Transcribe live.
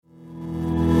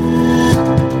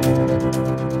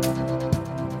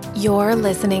You're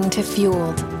listening to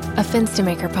Fueled, a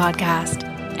Finstamaker podcast,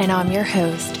 and I'm your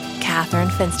host, Catherine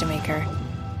Finstamaker.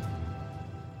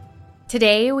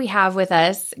 Today we have with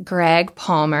us Greg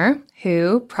Palmer,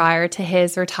 who, prior to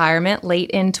his retirement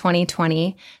late in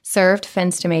 2020, served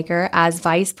Finstamaker as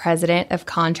Vice President of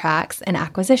Contracts and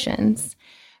Acquisitions.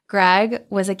 Greg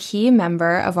was a key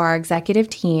member of our executive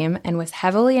team and was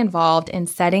heavily involved in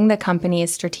setting the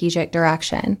company's strategic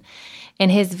direction. In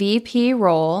his VP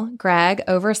role, Greg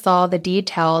oversaw the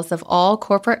details of all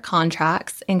corporate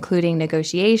contracts, including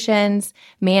negotiations,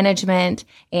 management,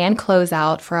 and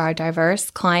closeout for our diverse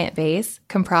client base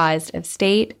comprised of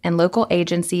state and local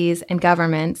agencies and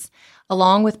governments,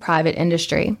 along with private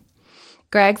industry.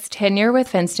 Greg's tenure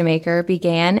with Finstamaker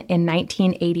began in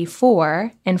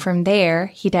 1984, and from there,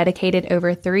 he dedicated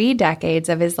over 3 decades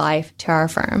of his life to our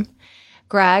firm.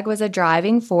 Greg was a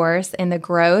driving force in the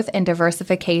growth and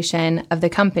diversification of the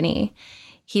company.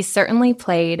 He certainly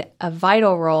played a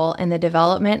vital role in the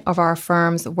development of our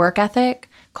firm's work ethic,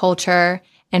 culture,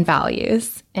 and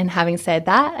values. And having said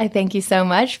that, I thank you so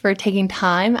much for taking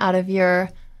time out of your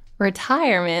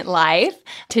retirement life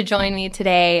to join me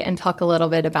today and talk a little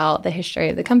bit about the history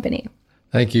of the company.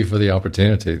 Thank you for the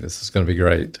opportunity. This is going to be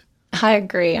great. I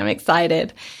agree. I'm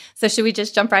excited. So should we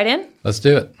just jump right in? Let's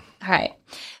do it. All right.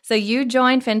 So you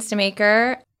joined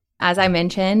Finstamaker, as I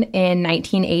mentioned, in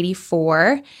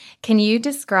 1984. Can you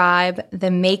describe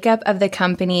the makeup of the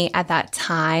company at that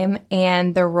time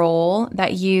and the role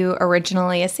that you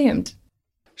originally assumed?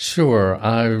 Sure.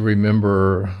 I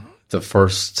remember the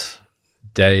first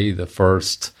day, the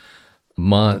first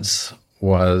months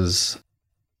was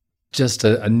just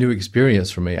a new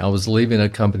experience for me. I was leaving a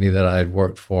company that I had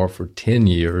worked for 10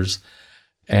 years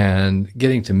and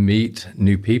getting to meet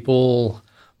new people,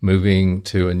 moving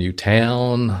to a new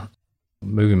town,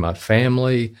 moving my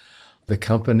family. The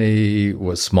company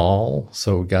was small,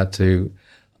 so we got to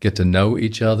get to know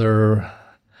each other.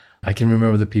 I can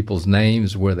remember the people's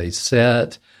names, where they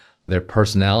sat, their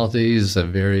personalities, a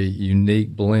very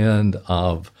unique blend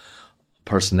of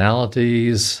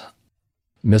personalities.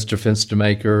 Mr.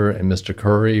 Finstamaker and Mr.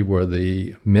 Curry were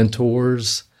the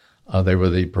mentors. They were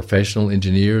the professional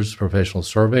engineers, professional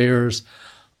surveyors,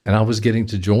 and I was getting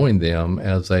to join them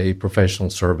as a professional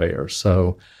surveyor.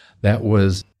 So that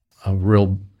was a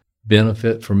real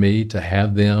benefit for me to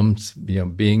have them,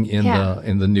 being in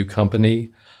the new company.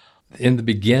 In the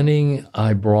beginning,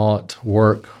 I brought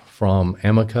work from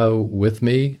Amoco with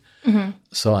me. Mm-hmm.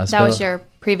 So that was your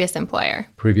previous employer.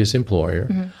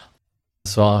 Mm-hmm.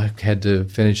 So I had to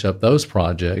finish up those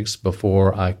projects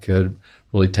before I could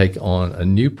really take on a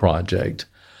new project.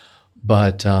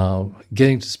 But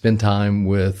getting to spend time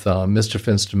with Mr.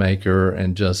 Finstamaker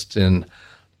and just in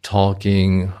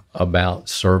talking about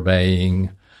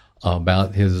surveying,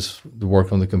 about the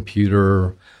work on the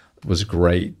computer was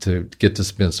great to get to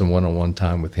spend some one-on-one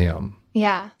time with him.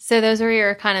 Yeah. So those were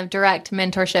your kind of direct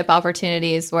mentorship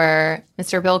opportunities, were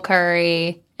Mr. Bill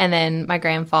Curry and then my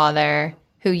grandfather,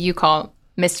 who you call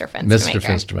Mr. Finstamaker. Mr.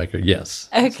 Finstamaker, yes.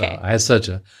 Okay. So I had such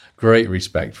a great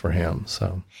respect for him.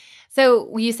 So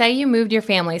you say you moved your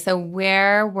family. So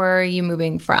where were you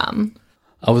moving from?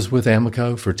 I was with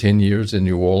Amoco for 10 years in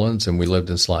New Orleans, and we lived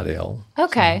in Slidell.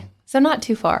 Okay. So not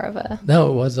too far of a...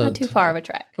 No, it wasn't. Not too far of a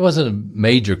trek. It wasn't a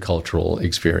major cultural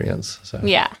experience. So.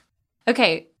 Yeah.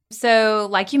 Okay. So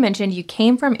like you mentioned, you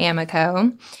came from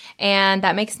Amoco, and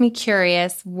that makes me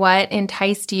curious, what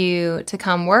enticed you to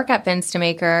come work at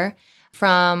Finstamaker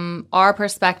from our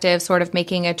perspective, sort of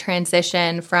making a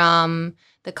transition from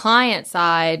the client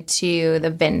side to the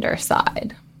vendor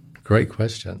side? Great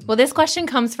question. Well, this question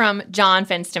comes from John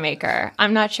Finstamaker.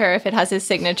 I'm not sure if it has his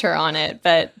signature on it,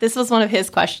 but this was one of his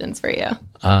questions for you.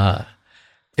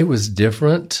 It was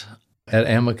different at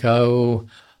Amoco.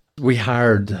 We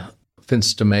hired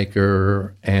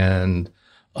Finstamaker and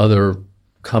other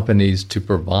companies to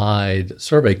provide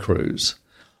survey crews.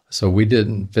 So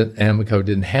Amoco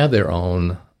didn't have their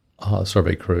own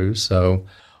survey crews. So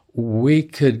we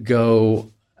could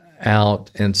go out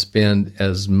and spend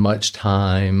as much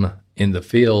time in the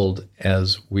field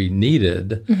as we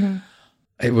needed. Mm-hmm.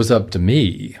 It was up to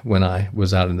me when I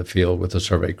was out in the field with the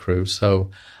survey crew. So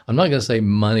I'm not going to say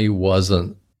money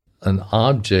wasn't an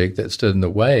object that stood in the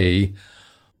way,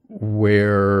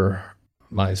 where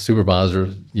my supervisor,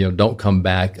 don't come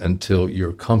back until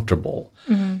you're comfortable.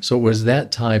 Mm-hmm. So it was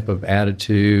that type of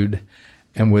attitude.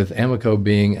 And with Amoco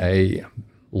being a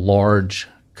large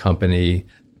company,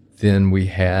 then we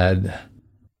had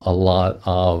a lot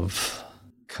of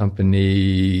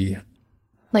company...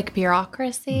 Like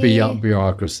bureaucracy?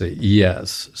 Bureaucracy,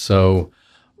 yes. So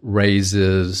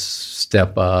raises,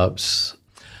 step-ups.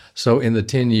 So in the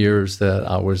 10 years that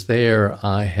I was there,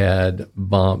 I had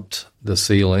bumped the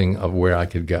ceiling of where I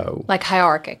could go. Like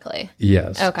hierarchically?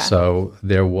 Yes. Okay. So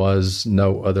there was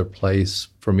no other place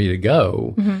for me to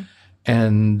go.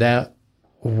 And that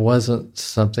wasn't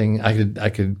something I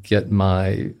could get.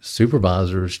 My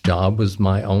supervisor's job was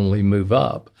my only move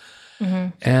up.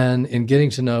 And in getting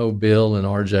to know Bill and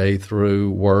RJ through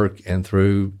work and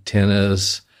through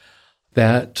tennis,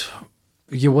 that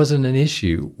it wasn't an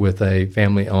issue with a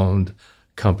family-owned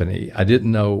company. I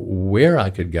didn't know where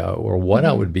I could go or what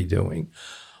I would be doing,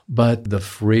 but the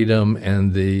freedom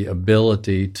and the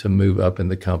ability to move up in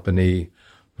the company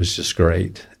was just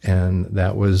great. And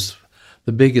that was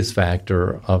the biggest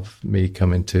factor of me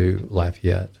coming to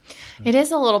Lafayette. It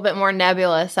is a little bit more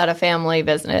nebulous at a family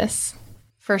business,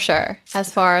 for sure,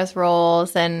 as far as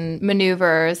roles and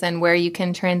maneuvers and where you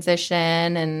can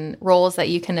transition and roles that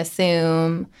you can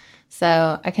assume.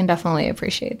 So I can definitely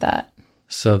appreciate that.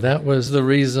 So that was the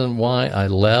reason why I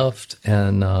left,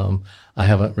 and I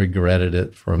haven't regretted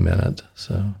it for a minute.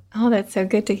 So, oh, that's so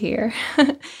good to hear.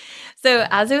 So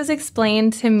as it was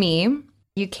explained to me,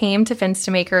 you came to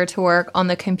Fenstermaker to work on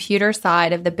the computer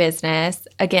side of the business.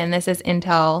 Again, this is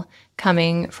Intel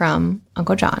coming from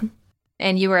Uncle John.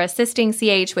 And you were assisting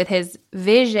CH with his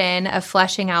vision of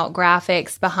fleshing out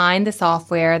graphics behind the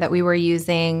software that we were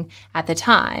using at the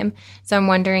time. So I'm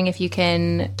wondering if you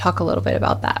can talk a little bit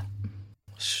about that.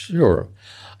 Sure.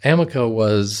 Amoco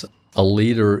was a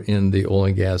leader in the oil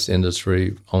and gas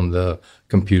industry on the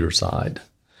computer side.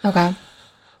 Okay.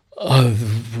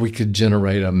 We could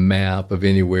generate a map of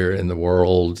anywhere in the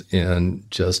world in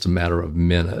just a matter of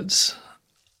minutes,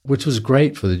 which was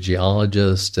great for the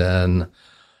geologist and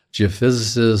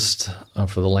geophysicist,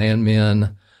 for the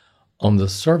landmen. On the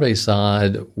survey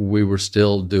side, we were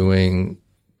still doing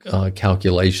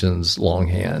calculations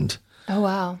longhand. Oh,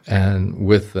 wow. And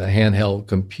with the handheld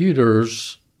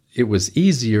computers, it was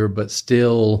easier, but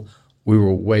still we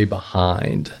were way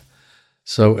behind.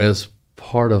 So as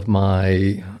part of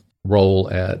my role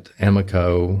at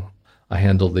Amoco, I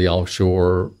handled the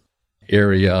offshore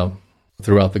area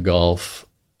throughout the Gulf.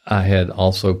 I had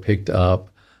also picked up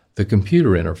the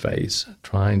computer interface,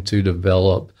 trying to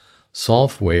develop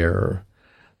software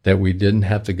that we didn't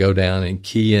have to go down and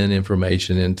key in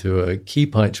information into a key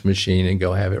punch machine and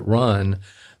go have it run,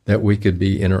 that we could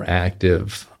be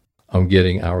interactive on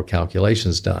getting our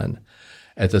calculations done.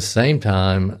 At the same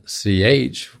time,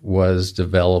 CH was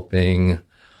developing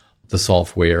the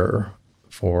software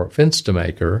for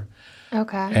Fenstermaker.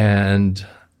 Okay. And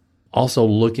also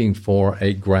looking for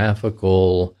a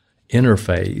graphical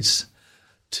interface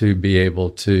to be able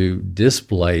to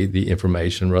display the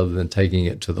information rather than taking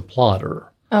it to the plotter.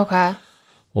 Okay.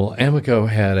 Well, Amoco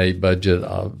had a budget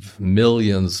of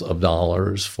millions of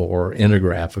dollars for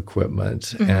Intergraph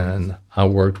equipment, and I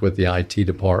worked with the IT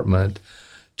department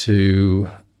to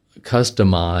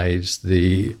customize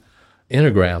the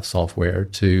Intergraph software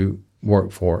to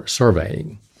work for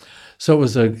surveying. So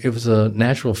it was a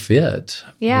natural fit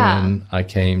when I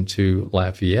came to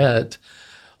Lafayette,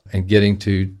 and getting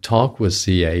to talk with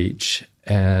CH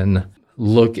and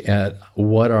look at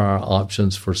what are our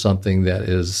options for something that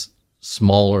is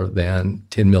smaller than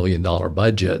 $10 million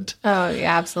budget. Oh,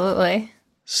 yeah, absolutely.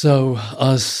 So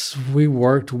we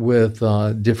worked with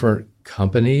different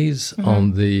companies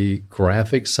on the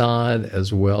graphic side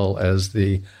as well as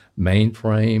the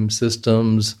mainframe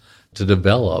systems to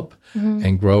develop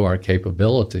and grow our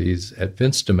capabilities at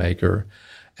Fenstermaker.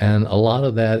 And a lot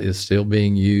of that is still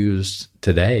being used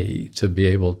today to be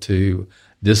able to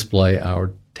display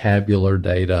our tabular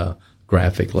data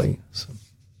graphically. So.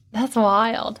 That's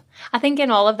wild. I think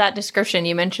in all of that description,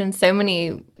 you mentioned so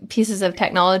many pieces of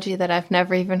technology that I've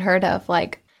never even heard of,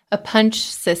 like a punch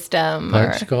system.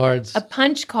 Punch cards. A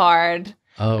punch card.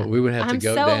 Oh, we would have to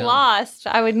go down. I'm so lost.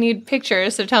 I would need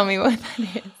pictures to tell me what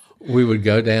that is. We would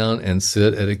go down and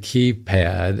sit at a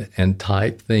keypad and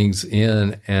type things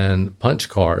in, and punch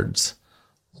cards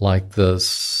like the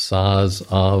size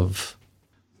of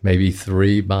maybe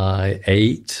 3 by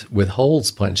 8 with holes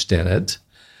punched in it.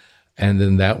 And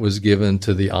then that was given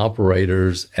to the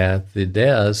operators at the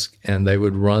desk, and they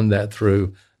would run that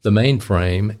through the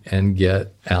mainframe and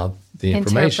get out the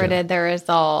information. Interpreted the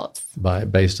results.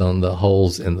 Based on the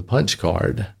holes in the punch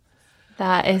card.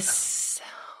 That is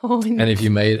so And if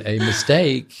you made a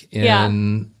mistake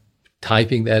in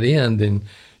typing that in, then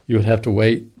you would have to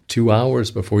wait 2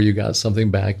 hours before you got something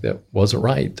back that wasn't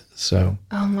right. So,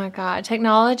 oh my God.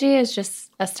 Technology is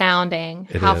just astounding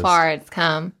how is. far it's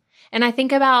come. And I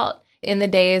think about in the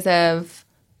days of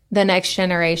the next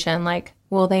generation, like,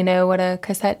 will they know what a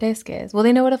cassette disc is? Will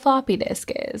they know what a floppy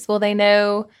disk is? Will they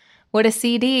know what a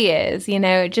CD is.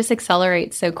 It just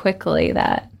accelerates so quickly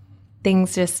that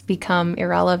things just become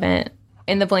irrelevant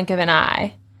in the blink of an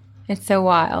eye. It's so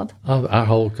wild. Our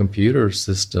whole computer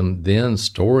system, then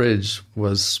storage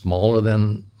was smaller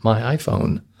than my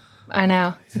iPhone. I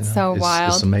know. It's so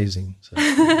wild. It's amazing.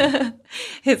 So.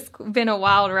 It's been a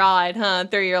wild ride,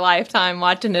 through your lifetime,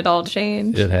 watching it all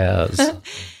change. It has.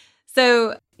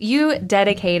 So you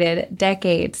dedicated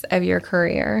decades of your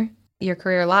career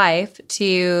life,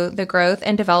 to the growth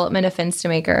and development of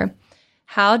Fenstermaker.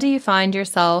 How do you find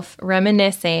yourself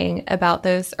reminiscing about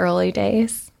those early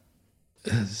days?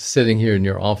 Sitting here in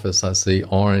your office, I see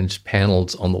orange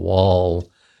panels on the wall.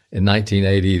 In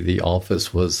 1980, the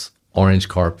office was orange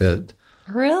carpet.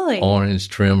 Really? Orange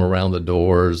trim around the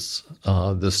doors.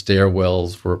 The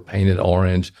stairwells were painted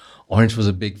orange. Orange was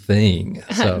a big thing.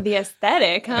 So, the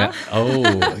aesthetic, huh?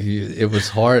 It was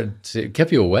hard. It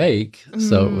kept you awake,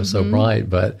 so it was so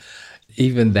bright. But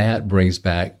even that brings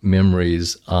back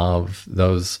memories of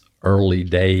those early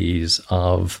days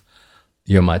of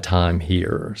my time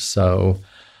here. So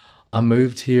I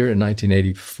moved here in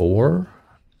 1984.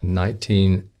 In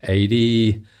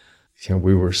 1980,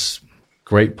 we were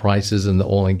great prices in the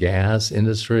oil and gas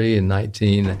industry. In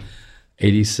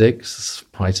 1986,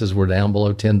 prices were down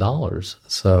below $10.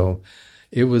 So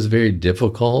it was very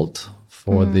difficult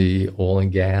for the oil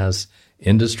and gas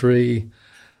industry.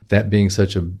 That being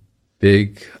such a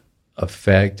big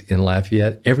effect in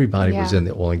Lafayette, everybody was in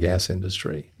the oil and gas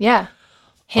industry. Yeah.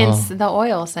 Hence the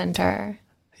oil center.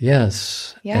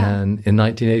 Yes. Yeah. And in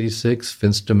 1986,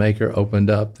 Fenstermaker opened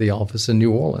up the office in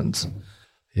New Orleans.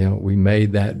 We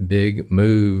made that big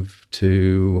move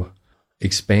to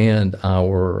expand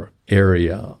our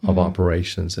area of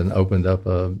operations and opened up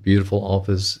a beautiful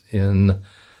office in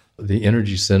the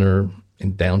Energy Center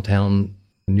in downtown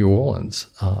New Orleans.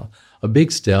 A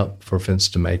big step for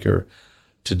Fenstermaker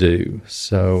to do.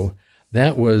 So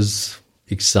that was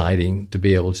exciting to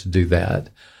be able to do that.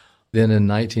 Then in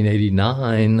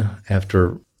 1989,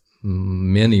 after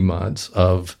many months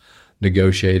of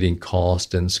negotiating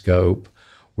cost and scope,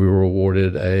 we were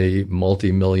awarded a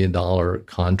multi-million-dollar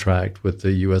contract with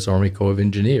the U.S. Army Corps of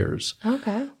Engineers,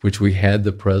 which we had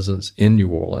the presence in New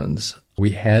Orleans.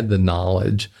 We had the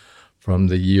knowledge from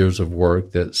the years of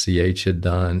work that CH had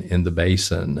done in the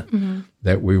basin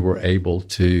that we were able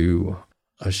to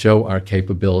show our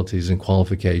capabilities and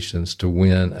qualifications to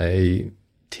win a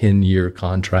 10-year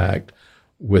contract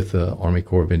with the Army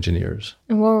Corps of Engineers.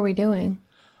 And what were we doing?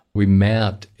 We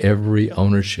mapped every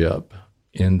ownership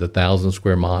in the 1,000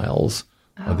 square miles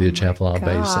of the Atchafalaya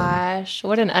Basin. Gosh,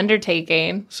 what an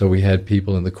undertaking. So we had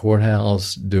people in the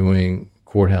courthouse doing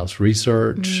courthouse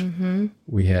research.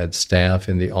 We had staff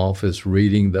in the office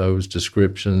reading those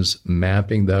descriptions,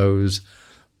 mapping those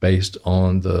based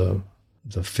on the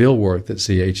field work that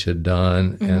CH had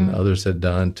done and others had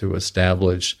done to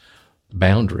establish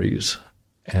boundaries.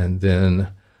 And then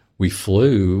we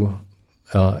flew,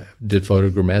 did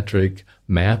photogrammetric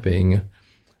mapping,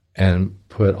 and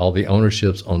put all the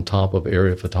ownerships on top of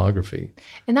aerial photography.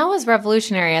 And that was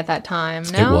revolutionary at that time,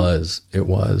 no? It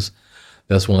was.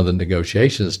 That's one of the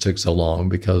negotiations took so long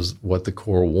because what the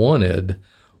Corps wanted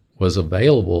was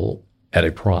available at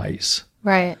a price.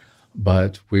 Right.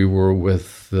 But we were,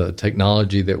 with the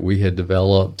technology that we had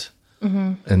developed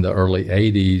in the early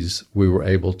 80s, we were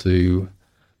able to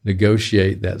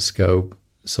negotiate that scope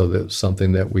so that it was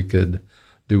something that we could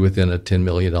do within a $10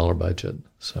 million budget.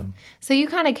 So you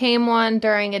kind of came on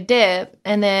during a dip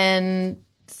and then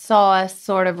saw us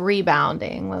sort of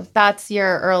rebounding. That's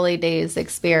your early days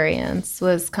experience,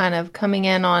 was kind of coming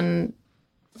in on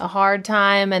a hard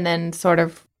time and then sort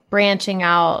of branching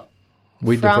out.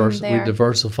 We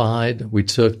diversified. We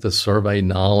took the survey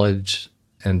knowledge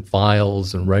and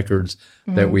files and records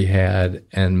that we had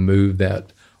and moved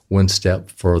that one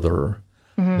step further,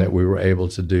 that we were able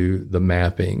to do the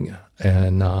mapping.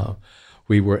 And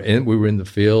we were in the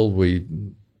field. We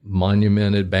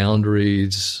monumented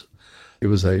boundaries. It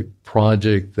was a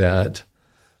project that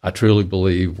I truly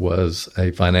believe was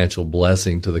a financial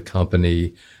blessing to the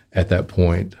company at that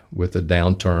point, with the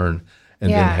downturn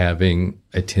and then having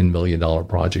a $10 million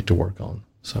project to work on.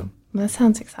 So that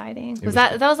sounds exciting.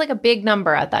 That was like a big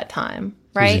number at that time,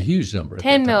 right? It was a huge number.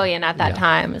 $10 million at that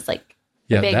time is like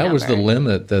a big number. Was the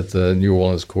limit that the New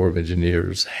Orleans Corps of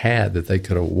Engineers had that they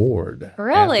could award.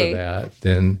 Really? After that,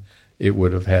 then it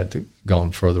would have had to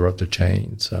gone further up the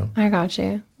chain. So I got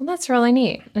you. Well, that's really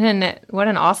neat. And what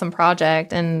an awesome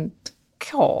project. And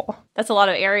cool. That's a lot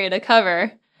of area to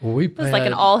cover. Well, it was like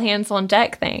an all hands on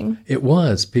deck thing. It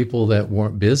was. People that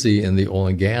weren't busy in the oil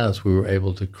and gas, we were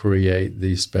able to create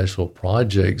these special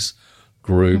projects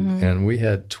group, and we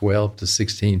had 12 to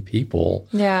 16 people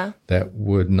that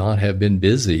would not have been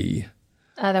busy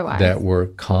otherwise, that were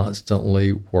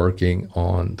constantly working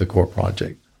on the core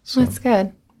project. So that's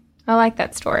good. I like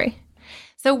that story.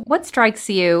 So what strikes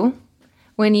you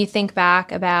when you think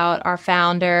back about our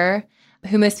founder,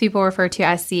 who most people refer to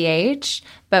as CH,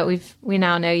 but we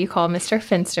now know you call Mr.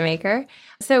 Fenstermaker.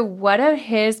 So what of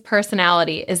his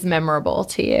personality is memorable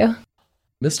to you?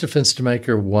 Mr.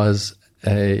 Fenstermaker was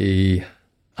I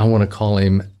want to call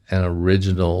him an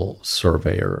original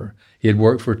surveyor. He had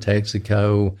worked for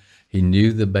Texaco. He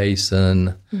knew the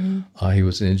basin. He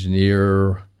was an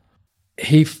engineer.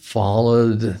 He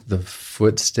followed the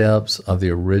footsteps of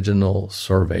the original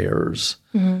surveyors.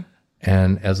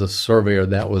 And as a surveyor,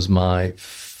 that was my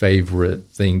favorite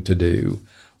thing to do,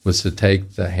 was to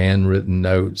take the handwritten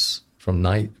notes from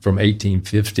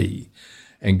 1850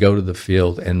 and go to the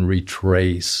field and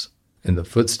retrace in the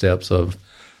footsteps of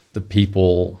the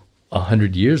people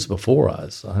 100 years before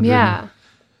us.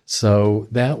 So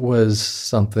that was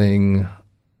something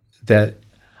that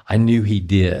I knew he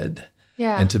did.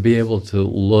 And to be able to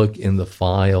look in the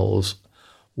files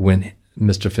when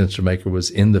Mr. Fenstermaker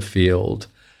was in the field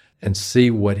and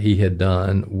see what he had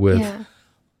done with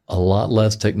a lot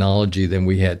less technology than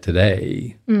we had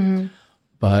today.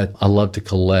 But I love to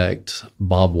collect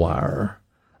barbed wire.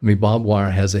 I mean, barbed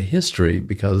wire has a history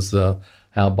because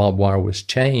how barbed wire was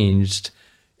changed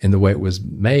and the way it was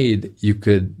made, you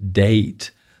could date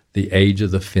the age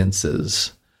of the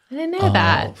fences. I didn't know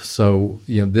that. So,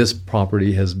 this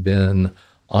property has been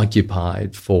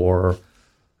occupied for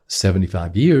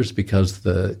 75 years because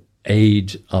the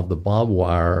age of the barbed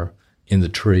wire in the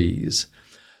trees.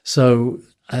 So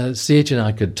CH and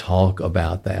I could talk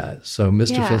about that. So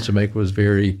Mr. Fenstermaker was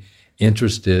very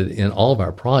interested in all of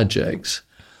our projects,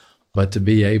 but to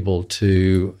be able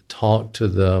to talk to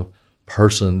the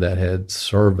person that had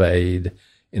surveyed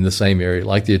in the same area,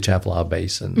 like the Atchafalaya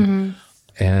Basin,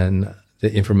 and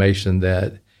the information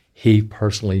that he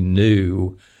personally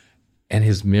knew, and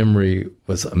his memory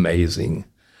was amazing.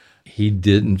 He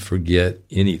didn't forget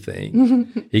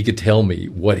anything. He could tell me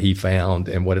what he found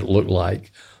and what it looked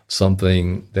like,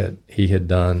 something that he had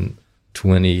done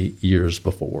 20 years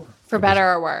before. For better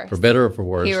or worse? For better or for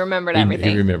worse. He remembered everything.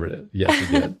 He remembered it. Yes,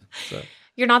 he did. So.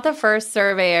 You're not the first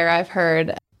surveyor I've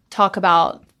heard talk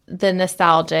about the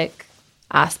nostalgic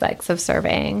aspects of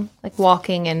surveying, like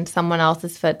walking in someone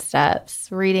else's footsteps,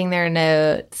 reading their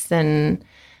notes, and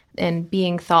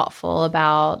being thoughtful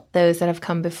about those that have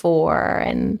come before,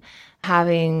 and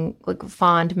having like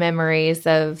fond memories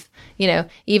of,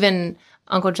 even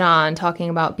Uncle John talking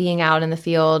about being out in the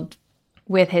field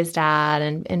with his dad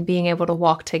and being able to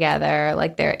walk together.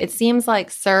 Like it seems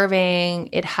like serving,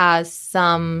 it has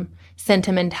some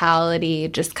sentimentality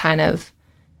just kind of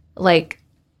like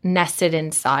nested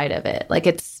inside of it. Like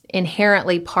it's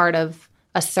inherently part of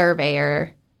a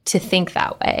surveyor to think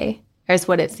that way, is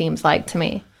what it seems like to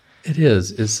me. It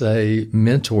is. It's a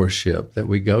mentorship that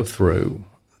we go through,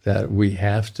 that we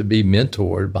have to be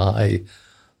mentored by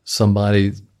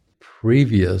somebody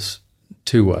previous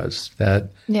to us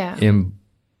that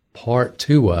impart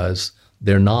to us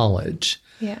their knowledge.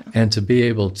 And to be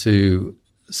able to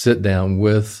sit down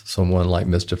with someone like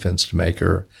Mr.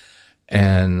 Fenstermaker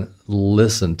and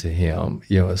listen to him,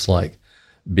 it's like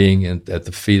being at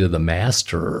the feet of the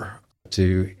master,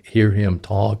 to hear him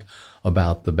talk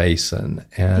about the basin,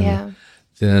 and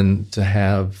then to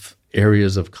have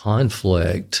areas of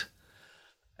conflict,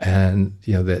 and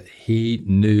that he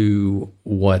knew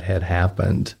what had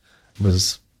happened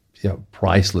was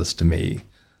priceless to me.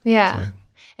 So.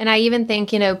 And I even think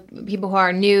people who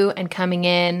are new and coming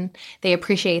in, they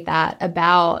appreciate that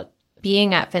about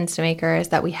being at Fenstermaker, is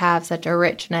that we have such a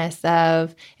richness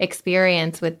of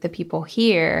experience with the people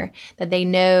here, that they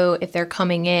know if they're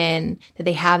coming in that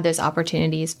they have those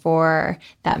opportunities for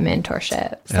that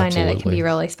mentorship. So Absolutely. I know that can be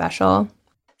really special.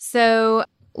 So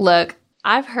look,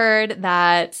 I've heard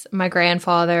that my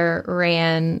grandfather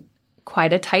ran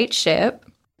quite a tight ship,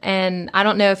 and I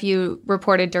don't know if you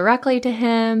reported directly to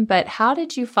him, but how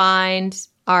did you find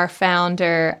our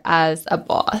founder as a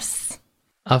boss?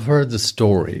 I've heard the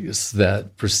stories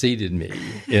that preceded me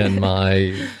in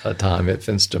my time at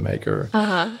Fenstermaker.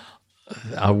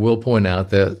 I will point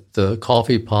out that the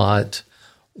coffee pot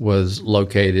was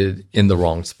located in the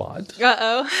wrong spot.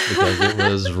 Because it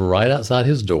was right outside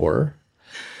his door.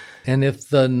 And if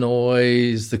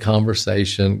the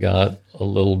conversation got a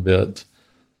little bit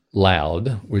loud,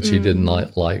 which he didn't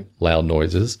like loud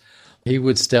noises, he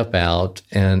would step out,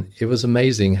 and it was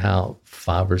amazing how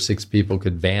 5 or 6 people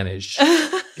could vanish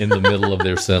in the middle of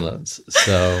their sentence.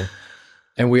 So,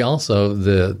 And we also,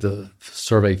 the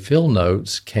survey fill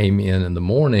notes came in the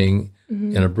morning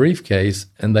in a briefcase,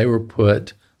 and they were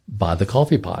put by the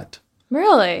coffee pot.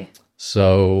 Really?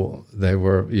 So they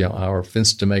were, our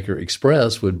Fence to Maker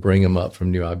Express would bring them up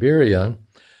from New Iberia.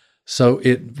 So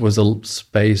it was a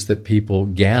space that people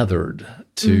gathered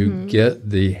to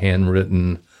get the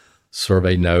handwritten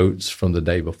survey notes from the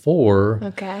day before.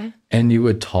 Okay. And you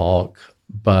would talk,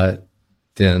 but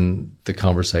then the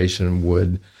conversation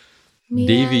would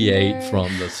deviate from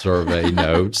the survey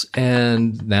notes.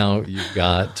 And now you've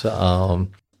got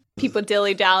people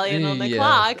dilly-dallying on the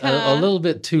clock. Huh? A little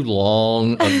bit too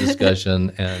long of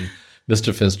discussion. And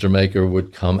Mr. Fenstermaker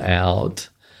would come out.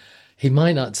 He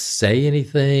might not say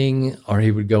anything, or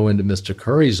he would go into Mr.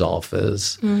 Curry's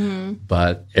office,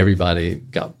 but everybody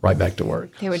got right back to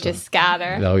work. They would just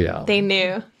scatter. Oh, yeah. They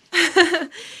knew.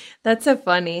 That's so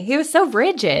funny. He was so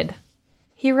rigid.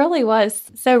 He really was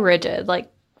so rigid,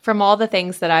 like from all the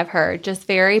things that I've heard, just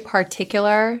very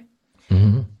particular,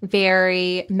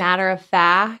 very matter of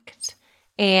fact,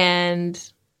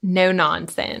 and no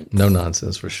nonsense. No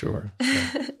nonsense for sure.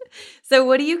 Yeah. So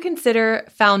what do you consider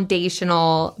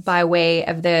foundational by way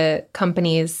of the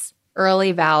company's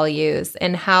early values,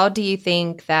 and how do you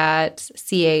think that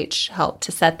CH helped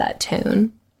to set that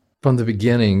tone? From the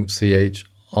beginning, CH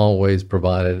always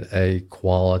provided a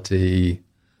quality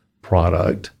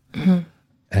product.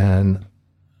 And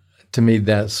to me,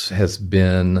 that has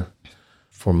been,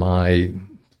 for my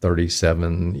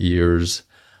 37 years,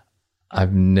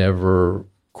 I've never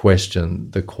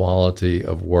questioned the quality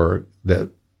of work that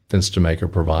Fence to Maker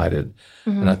provided.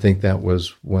 And I think that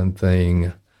was one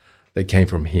thing that came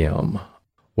from him,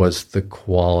 was the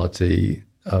quality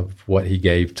of what he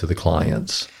gave to the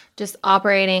clients. Just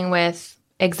operating with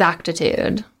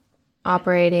exactitude,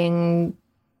 operating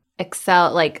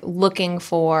like looking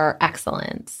for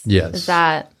excellence. Yes. Is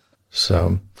that?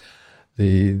 So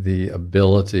the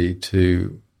ability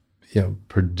to,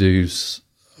 produce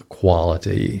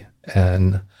quality.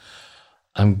 And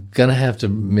I'm going to have to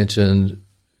mention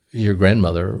your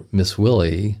grandmother, Miss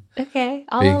Willie. Okay,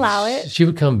 I'll allow it. She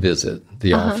would come visit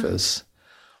the office,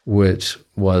 which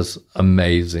was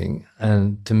amazing.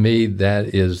 And to me,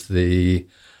 that is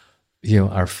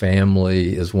our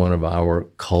family is one of our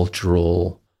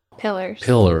cultural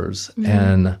pillars.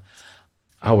 And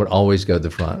I would always go to the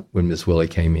front when Miss Willie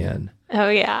came in. Oh,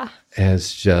 yeah.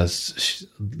 As just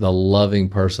the loving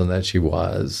person that she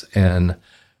was. And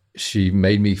she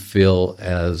made me feel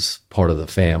as part of the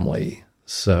family.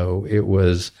 So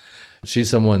she's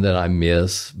someone that I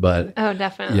miss, but oh,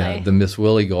 definitely. Yeah, the Miss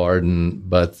Willie Garden,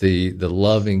 but the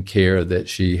loving care that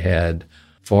she had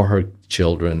for her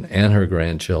children and her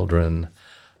grandchildren,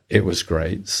 it was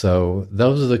great. So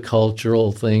those are the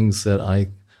cultural things that I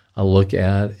look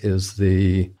at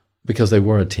because they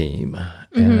were a team,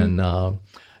 and our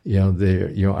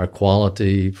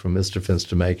quality from Mr. Fence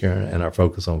to Maker and our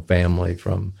focus on family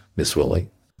from Miss Willie.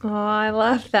 Oh, I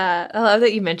love that. I love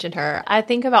that you mentioned her. I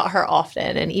think about her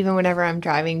often, and even whenever I'm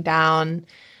driving down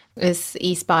this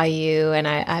East Bayou and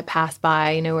I pass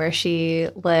by, where she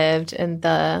lived in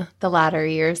the latter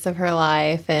years of her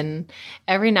life, and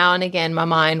every now and again my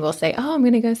mind will say, oh, I'm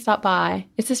going to go stop by.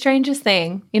 It's the strangest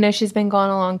thing. She's been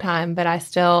gone a long time, but I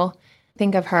still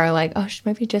think of her like, oh, she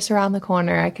might be just around the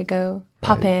corner. I could go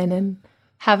pop in and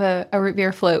have a root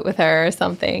beer float with her or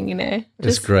something,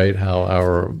 It's great how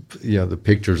the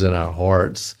pictures in our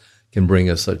hearts can bring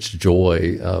us such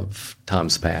joy of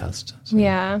times past. So.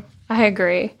 Yeah, I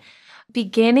agree.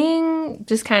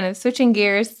 Just kind of switching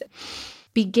gears,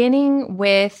 beginning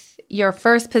with your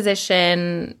first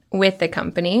position with the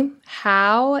company,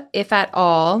 how, if at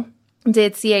all,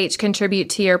 did CH contribute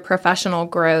to your professional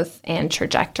growth and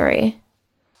trajectory?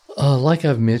 Like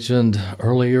I've mentioned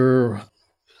earlier,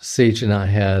 CH and I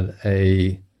had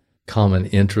a common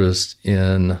interest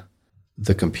in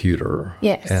the computer.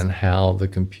 Yes. And how the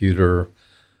computer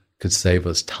could save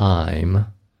us time,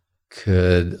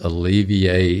 could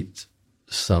alleviate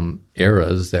some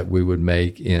errors that we would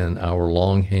make in our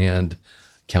longhand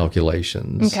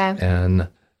calculations. Okay. And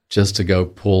just to go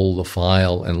pull the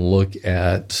file and look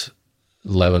at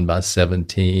 11 by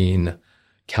 17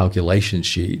 calculation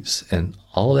sheets, and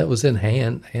all that was in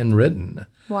handwritten.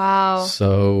 Wow.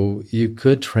 So you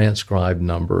could transcribe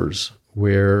numbers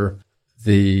where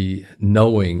the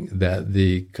knowing that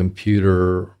the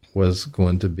computer was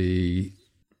going to be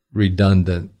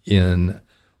redundant in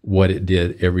what it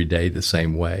did every day the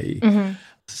same way.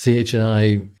 CH and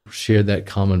I shared that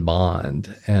common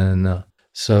bond. And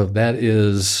so that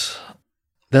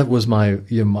was my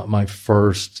my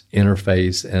first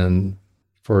interface and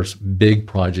first big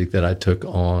project that I took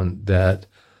on that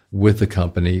with the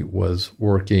company was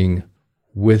working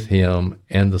with him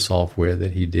and the software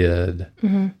that he did.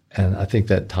 And I think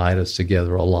that tied us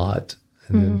together a lot.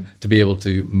 And then to be able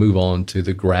to move on to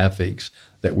the graphics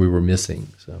that we were missing.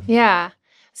 So Yeah.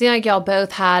 Seemed like y'all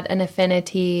both had an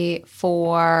affinity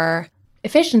for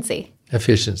efficiency.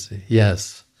 Efficiency,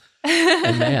 yes.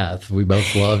 And math. We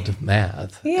both loved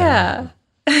math. Yeah.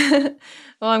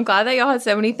 Well, I'm glad that y'all had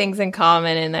so many things in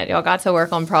common and that y'all got to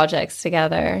work on projects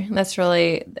together. That's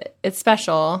really, it's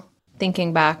special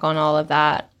thinking back on all of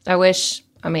that.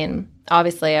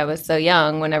 Obviously I was so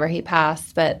young whenever he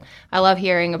passed, but I love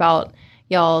hearing about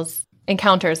y'all's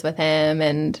encounters with him,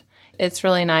 and it's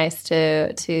really nice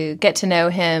to get to know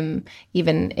him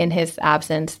even in his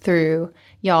absence through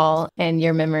y'all and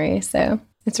your memories. So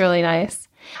it's really nice.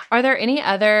 Are there any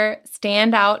other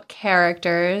standout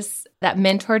characters that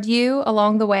mentored you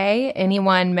along the way?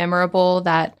 Anyone memorable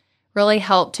that really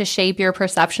helped to shape your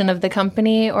perception of the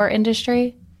company or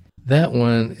industry? This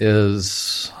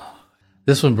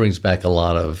one brings back a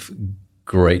lot of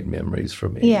great memories for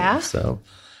me. Yeah.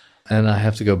 And I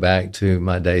have to go back to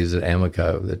my days at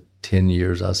Amoco, the 10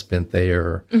 years I spent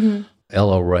there.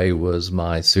 L.O. Ray was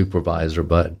my supervisor,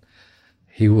 but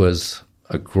he was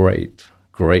a great,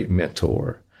 great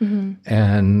mentor.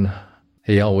 And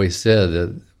he always said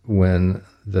that when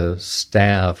the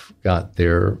staff got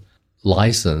their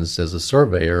license as a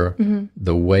surveyor,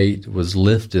 the weight was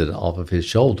lifted off of his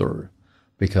shoulder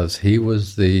because he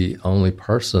was the only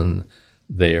person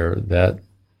there that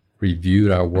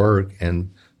reviewed our work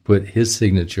and put his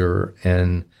signature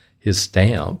and his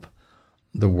stamp,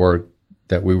 the work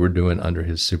that we were doing under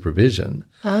his supervision.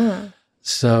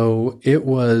 So it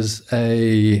was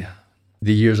the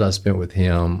years I spent with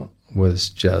him was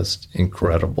just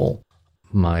incredible.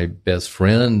 My best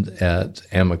friend at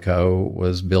Amoco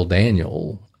was Bill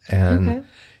Daniel, and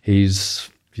he's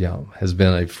has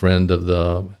been a friend of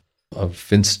the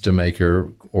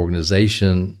Fenstermaker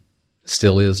organization,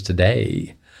 still is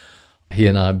today. He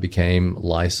and I became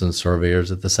licensed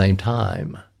surveyors at the same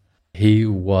time. He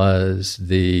was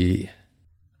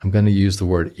I'm going to use the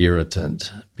word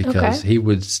irritant, because he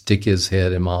would stick his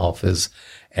head in my office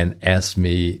and ask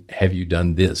me, have you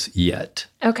done this yet?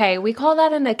 Okay, we call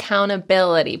that an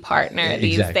accountability partner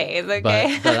these days,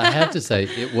 okay? But I have to say,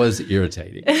 it was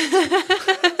irritating.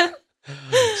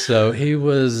 So he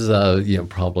was,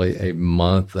 probably a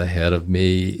month ahead of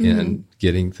me in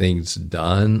getting things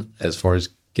done as far as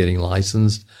getting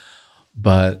licensed.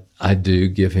 But I do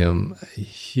give him a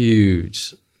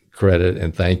huge credit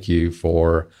and thank you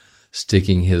for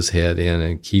sticking his head in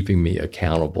and keeping me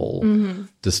accountable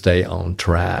to stay on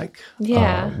track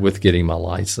with getting my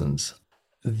license.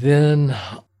 Then,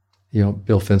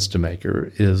 Bill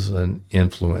Fenstermaker is an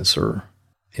influencer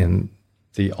in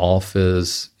the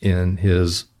office, in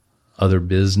his other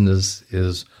business,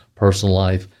 his personal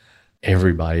life.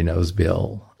 Everybody knows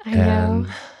Bill. I know.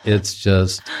 It's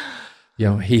just,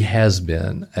 he has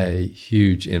been a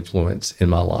huge influence in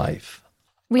my life.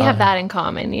 We have that in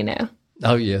common,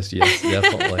 Oh, yes,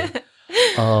 definitely.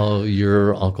 Oh,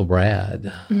 your Uncle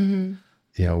Brad.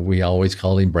 We always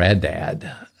called him Brad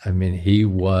Dad. I mean, he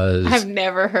was... I've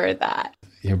never heard that.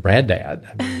 Brad Dad.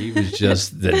 I mean, he was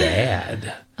just the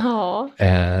dad. Oh.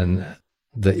 And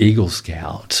the Eagle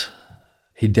Scout.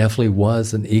 He definitely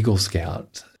was an Eagle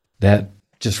Scout. That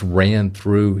just ran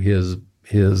through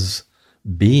his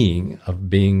being of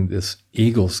being this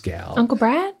Eagle Scout. Uncle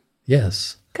Brad?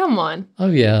 Yes. Come on.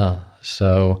 Oh, yeah.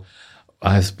 So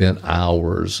I spent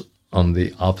hours on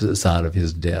the opposite side of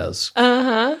his desk.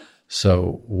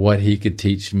 So what he could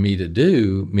teach me to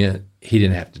do meant he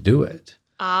didn't have to do it.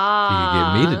 He could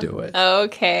get me to do it.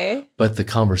 Okay. But the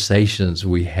conversations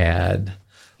we had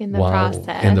in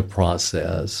the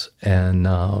process,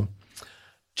 and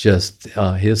just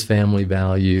his family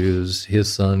values,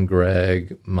 his son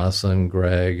Greg, my son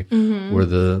Greg were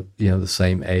the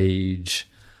same age.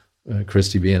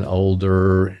 Christy being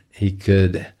older, he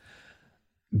could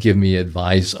give me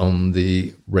advice on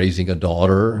the raising a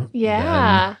daughter.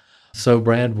 Yeah. So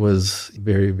Brad was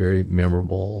very, very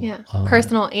memorable. Yeah.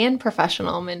 Personal and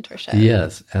professional mentorship.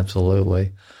 Yes,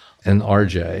 absolutely. And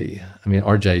RJ,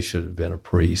 RJ should have been a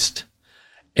priest.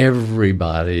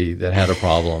 Everybody that had a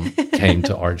problem came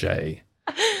to RJ.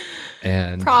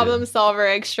 And problem solver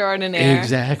extraordinaire.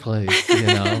 Exactly.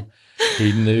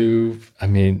 He knew,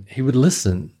 he would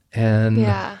listen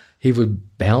and he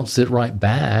would bounce it right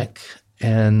back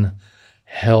and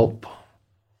help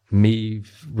me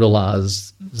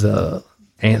realize the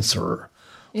answer.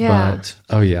 Yeah. But,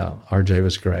 RJ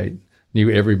was great. Knew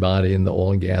everybody in the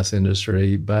oil and gas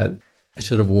industry, but I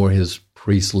should have wore his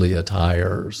priestly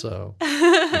attire, so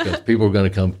he because people were going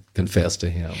to come confess to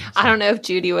him. So. I don't know if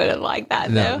Judy would have liked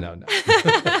that, though.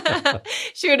 No.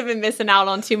 She would have been missing out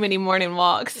on too many morning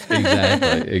walks.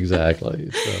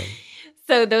 Exactly.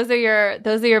 So those are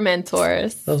your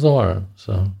mentors. Those are.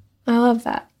 So I love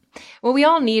that. Well, we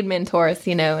all need mentors,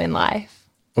 in life.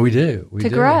 We do. To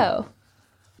grow.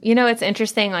 It's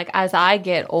interesting, like as I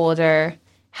get older,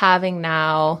 having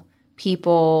now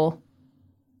people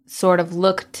sort of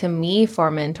look to me for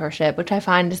mentorship, which I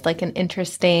find is like an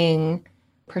interesting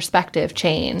perspective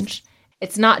change.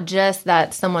 It's not just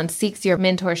that someone seeks your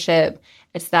mentorship,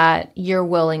 it's that you're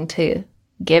willing to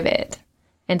give it.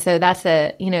 And so that's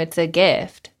it's a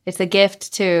gift. It's a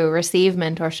gift to receive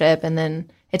mentorship, and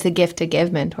then it's a gift to give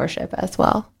mentorship as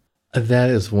well. That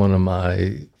is one of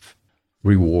my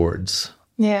rewards.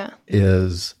 Yeah.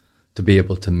 Is to be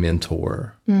able to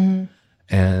mentor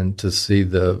and to see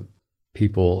the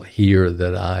people here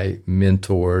that I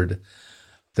mentored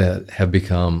that have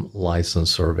become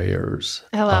licensed surveyors.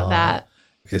 I love that.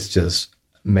 It just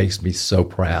makes me so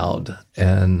proud.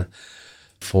 And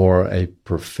for a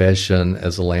profession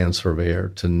as a land surveyor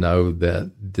to know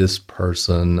that this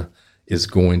person is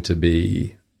going to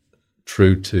be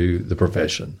true to the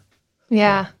profession.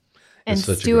 Yeah. And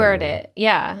steward it.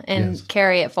 Yeah. And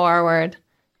carry it forward.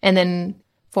 And then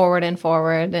forward and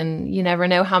forward. And you never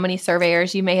know how many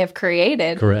surveyors you may have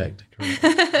created. Correct.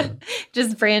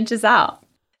 Just branches out.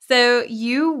 So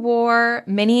you wore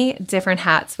many different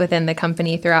hats within the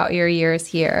company throughout your years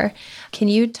here. Can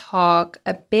you talk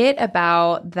a bit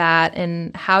about that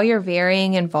and how your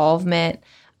varying involvement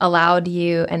allowed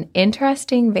you an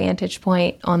interesting vantage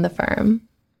point on the firm?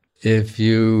 If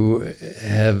you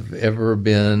have ever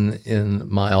been in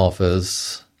my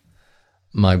office,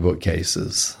 my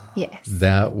bookcases, yes,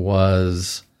 that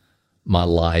was my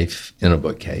life in a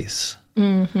bookcase.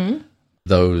 Mm-hmm.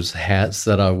 Those hats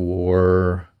that I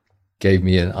wore gave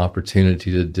me an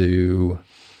opportunity to do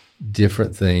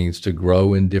different things, to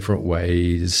grow in different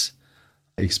ways,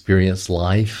 experience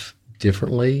life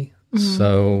differently. Mm-hmm.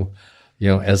 So,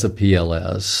 as a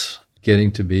PLS,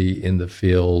 getting to be in the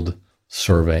field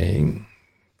surveying,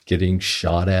 getting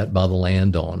shot at by the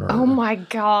landowner. Oh my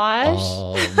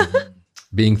gosh.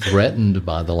 Being threatened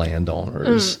by the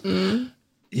landowners.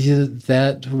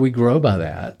 That we grow by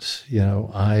that.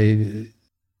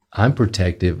 I'm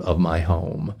protective of my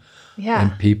home. Yeah.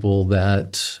 And people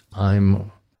that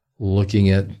I'm looking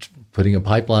at putting a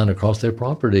pipeline across their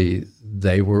property,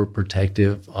 they were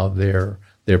protective of their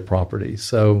property.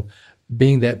 So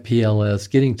being that PLS,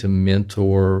 getting to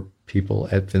mentor people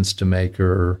at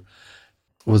Fence2Maker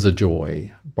was a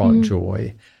joy, brought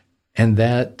joy. And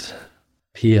that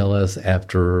PLS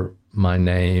after my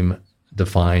name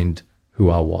defined who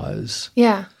I was.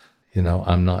 Yeah.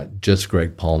 I'm not just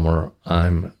Greg Palmer.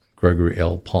 I'm Gregory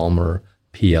L. Palmer,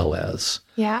 PLS.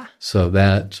 Yeah. So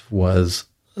that was,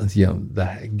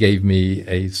 that gave me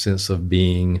a sense of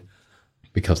being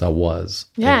because I was.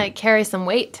 Yeah, it carries some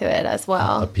weight to it as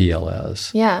well. A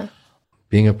PLS. Yeah.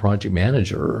 Being a project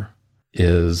manager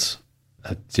is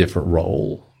a different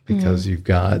role because you've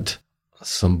got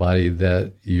somebody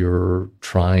that you're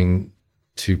trying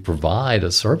to provide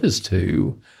a service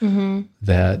to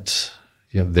that,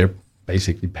 they're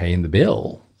basically paying the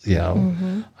bill.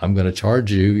 I'm going to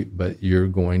charge you, but you're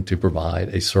going to provide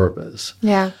a service.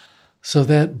 Yeah. So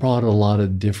that brought a lot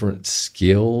of different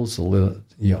skills.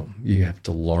 You have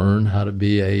to learn how to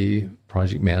be a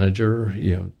project manager,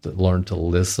 to learn to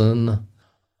listen.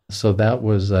 So that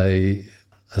was a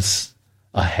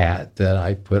hat that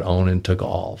I put on and took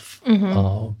off.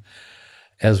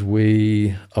 As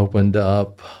we opened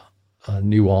up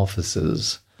new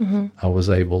offices, I was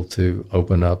able to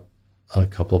open up a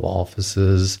couple of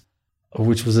offices,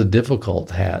 which was a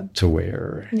difficult hat to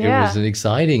wear. Yeah. It was an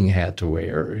exciting hat to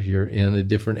wear. You're in a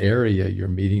different area. You're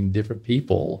meeting different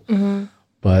people.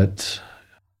 But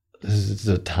this is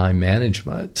the time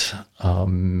management,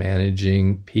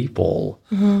 managing people,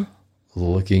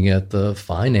 looking at the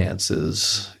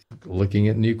finances, looking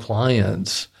at new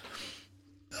clients,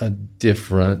 a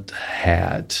different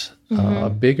hat, a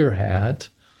bigger hat,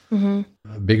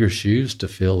 bigger shoes to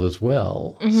fill as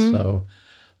well. So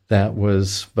that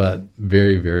was, but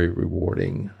very, very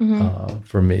rewarding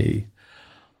for me.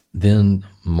 Then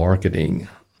marketing.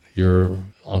 Your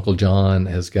Uncle John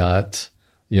has got,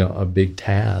 a big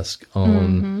task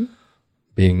on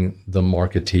being the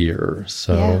marketeer.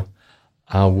 So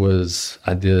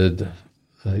I did,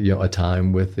 a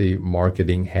time with the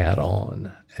marketing hat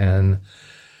on and,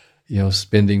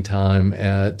 spending time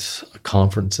at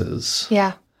conferences.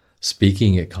 Yeah.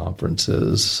 Speaking at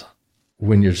conferences.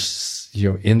 When you're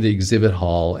in the exhibit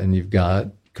hall and you've got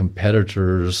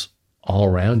competitors all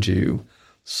around you,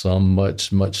 some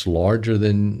much larger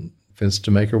than Fence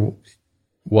to Maker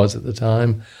was at the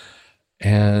time.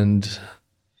 And,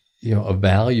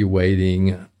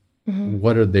 evaluating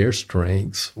what are their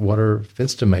strengths, what are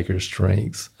Fence to Maker's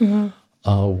strengths,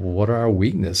 what are our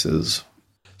weaknesses.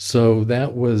 So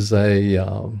that was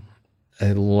a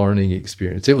learning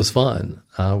experience. It was fun.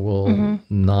 I will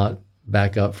not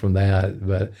back up from that,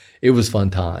 but it was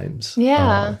fun times.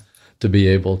 Yeah. To be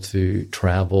able to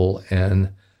travel and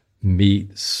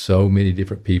meet so many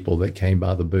different people that came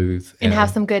by the booth. And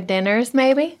have some good dinners,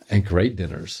 maybe? And great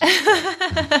dinners.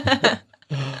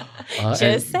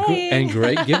 Just saying. And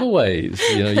great giveaways.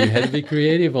 You had to be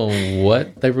creative on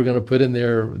what they were going to put in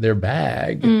their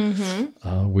bag.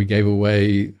 We gave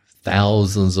away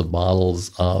thousands of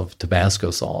bottles of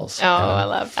Tabasco sauce. Oh, I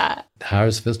love that. How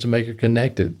is Fence to Maker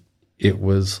connected? It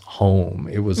was home.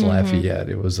 It was Lafayette.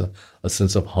 It was a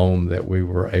sense of home that we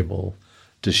were able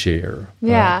to share.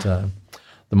 Yeah. But,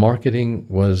 the marketing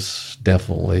was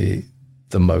definitely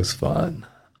the most fun.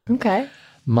 Okay.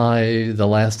 The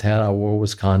last hat I wore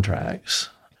was Contracts.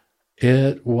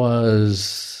 It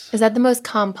was... Is that the most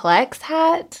complex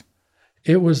hat?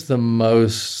 It was the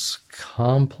most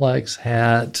complex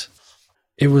hat.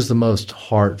 It was the most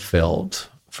heartfelt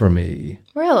for me.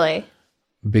 Really?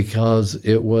 Because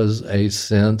it was a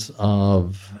sense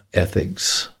of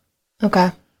ethics.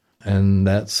 Okay. And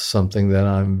that's something that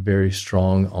I'm very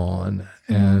strong on.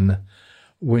 And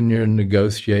when you're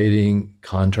negotiating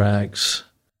contracts,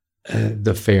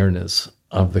 the fairness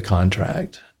of the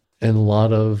contract. And a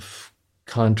lot of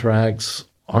contracts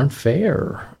aren't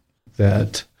fair,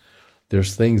 that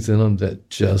there's things in them that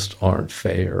just aren't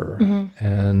fair.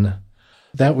 And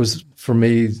that was, for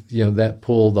me, that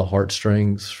pulled the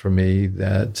heartstrings for me,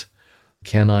 that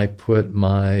can I put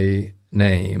my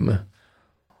name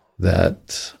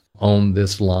that on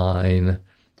this line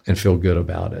and feel good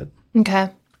about it? Okay.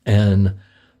 And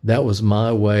that was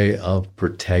my way of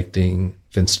protecting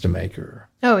Fence to Maker.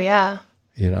 Oh, yeah.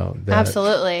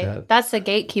 Absolutely. That's the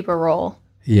gatekeeper role.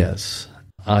 Yes.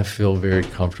 I feel very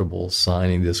comfortable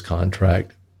signing this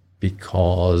contract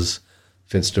because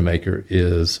Fence to Maker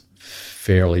is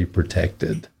fairly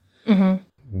protected.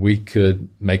 We could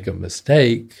make a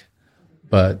mistake,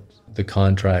 but the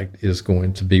contract is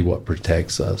going to be what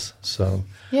protects us. So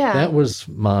that was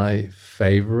my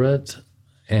favorite,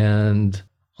 and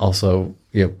also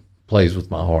plays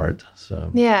with my heart.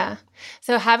 So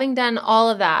So having done all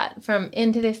of that, from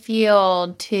into the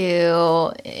field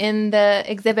to in the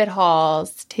exhibit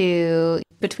halls to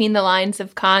between the lines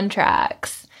of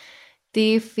contracts, do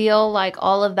you feel like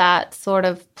all of that sort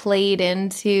of played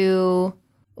into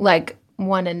like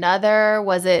one another?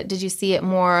 Did you see it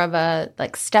more of a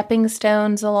like stepping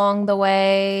stones along the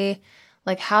way?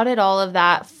 Like, how did all of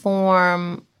that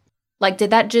form? Like,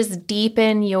 did that just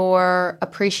deepen your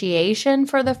appreciation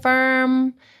for the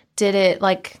firm?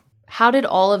 How did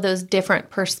all of those different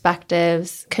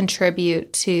perspectives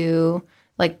contribute to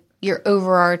like your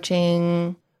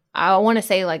overarching, I want to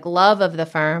say like love of the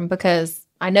firm, because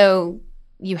I know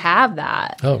you have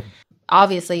that. Oh.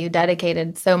 Obviously, you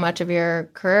dedicated so much of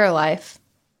your career life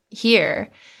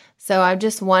here. So I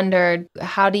just wondered,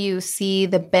 how do you see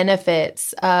the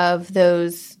benefits of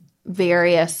those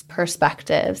various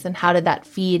perspectives, and how did that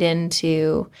feed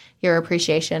into your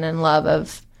appreciation and love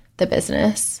of the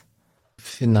business?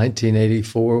 In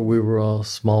 1984, we were a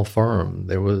small firm.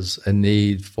 There was a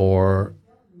need for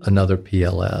another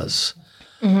PLS.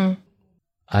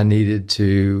 I needed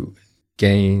to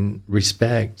gain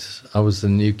respect. I was the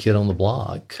new kid on the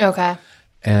block. Okay.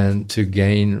 And to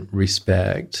gain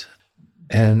respect.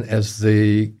 And as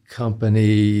the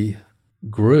company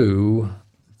grew,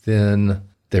 then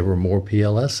there were more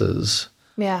PLSs.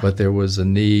 Yeah. But there was a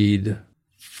need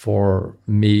for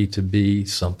me to be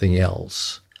something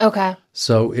else. Okay.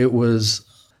 So it was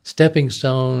stepping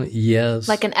stone, yes.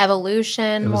 Like an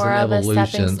evolution, more of a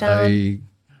stepping stone.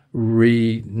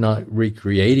 Not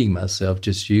recreating myself,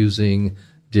 just using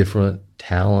different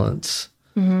talents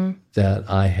that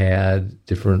I had,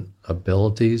 different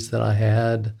abilities that I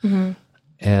had,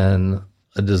 and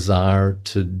a desire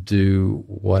to do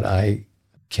what I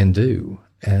can do.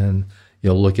 And,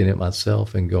 looking at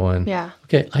myself and going,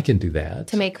 okay, I can do that.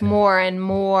 To make more and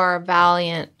more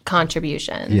valiant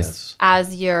contributions. Yes.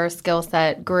 As your skill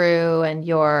set grew and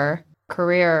your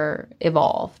career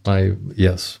evolved.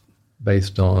 Yes.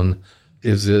 Based on,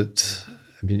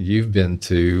 you've been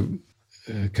to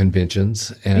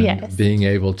conventions and being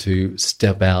able to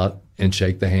step out and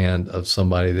shake the hand of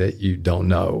somebody that you don't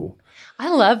know. I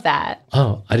love that.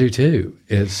 Oh, I do too.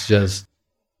 It's just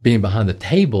being behind the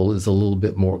table is a little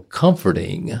bit more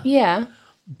comforting. Yeah,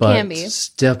 but can be.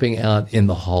 Stepping out in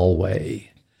the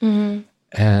hallway Mm-hmm.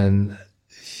 And,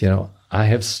 I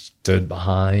have stood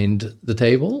behind the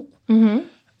table Mm-hmm.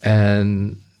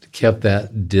 and kept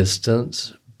that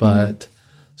distance, but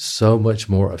so much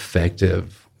more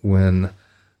effective when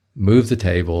move the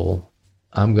table.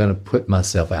 I'm going to put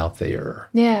myself out there.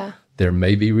 Yeah. There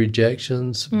may be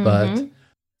rejections, but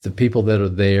the people that are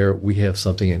there, we have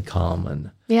something in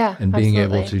common. Yeah. And being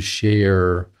able absolutely. to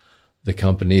share the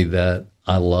company that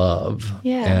I love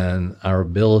and our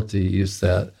abilities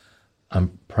that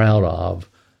I'm proud of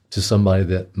to somebody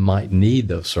that might need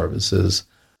those services,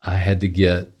 I had to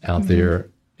get out there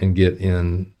and get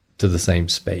into the same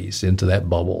space, into that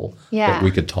bubble that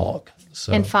we could talk.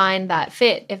 So, and find that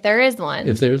fit if there is one.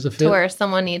 if there's a fit. To where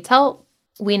someone needs help,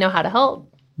 we know how to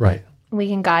help. Right. We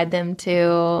can guide them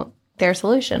to their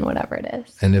solution, whatever it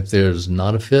is. And if there's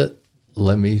not a fit,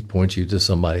 let me point you to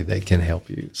somebody that can help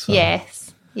you. So,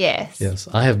 Yes. Yes.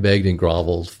 I have begged and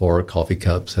groveled for coffee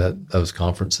cups at those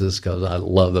conferences because I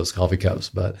love those coffee cups.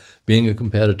 But being a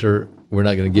competitor, we're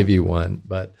not going to give you one.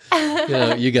 But,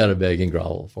 you got to beg and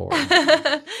grovel for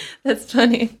it. That's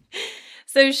funny.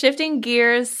 So shifting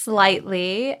gears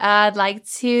slightly, I'd like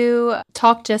to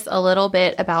talk just a little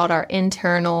bit about our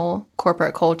internal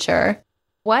corporate culture.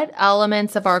 What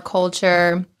elements of our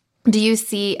culture do you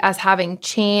see as having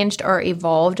changed or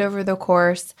evolved over the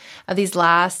course of these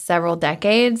last several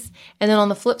decades? And then on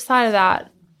the flip side of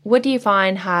that, what do you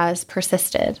find has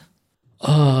persisted?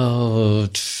 Oh,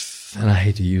 and I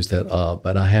hate to use that up,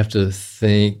 but I have to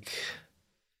think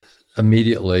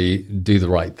immediately, do the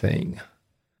right thing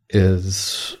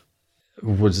was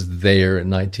there in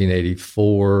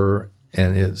 1984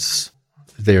 and it's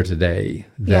there today,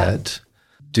 that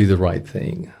do the right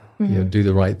thing. Do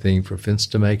the right thing for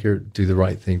Fenstermaker, do the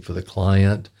right thing for the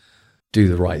client, do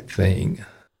the right thing.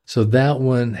 So that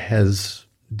one has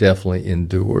definitely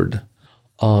endured.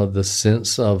 The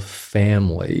sense of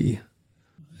family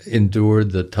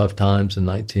endured the tough times in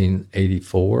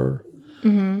 1984.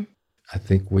 I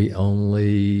think we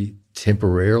only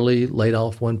temporarily laid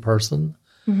off one person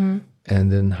and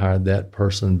then hired that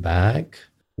person back,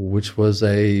 which was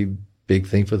a big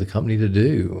thing for the company to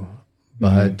do.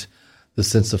 But the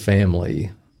sense of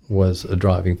family was a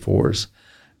driving force.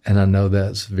 And I know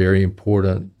that's very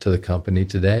important to the company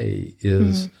today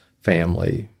is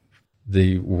family,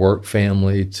 the work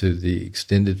family to the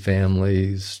extended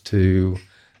families to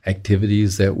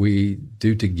activities that we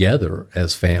do together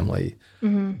as family.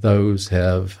 Those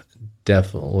have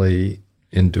definitely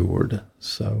endured.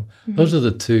 So those are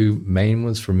the two main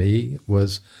ones for me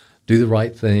was do the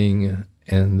right thing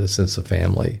and the sense of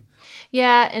family.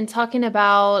 Yeah, and talking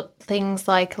about things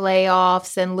like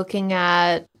layoffs and looking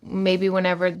at maybe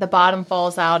whenever the bottom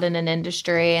falls out in an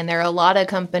industry, and there are a lot of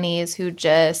companies who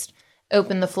just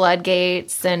open the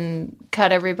floodgates and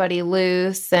cut everybody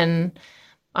loose. And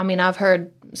I mean, I've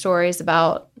heard stories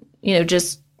about,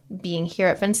 just being here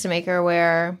at Fenstermaker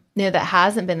where, that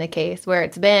hasn't been the case, where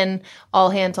it's been all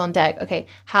hands on deck. Okay,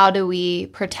 how do we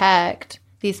protect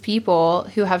these people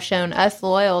who have shown us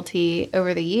loyalty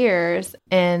over the years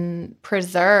and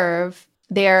preserve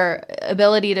their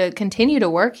ability to continue to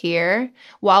work here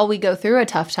while we go through a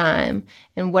tough time,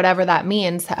 and whatever that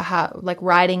means, like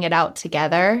riding it out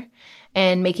together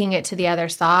and making it to the other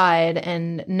side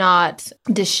and not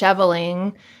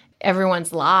disheveling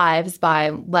everyone's lives by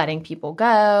letting people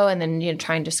go and then,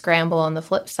 trying to scramble on the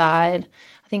flip side.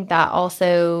 I think that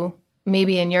also,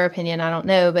 maybe in your opinion, I don't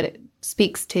know, but it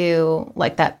speaks to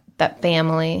like that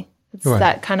family. Is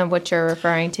that kind of what you're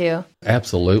referring to?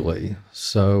 Absolutely.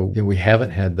 So we haven't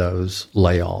had those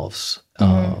layoffs.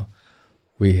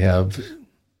 We have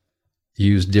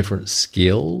used different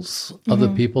skills of the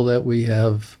people that we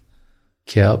have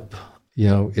kept.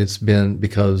 It's been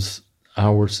because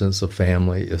our sense of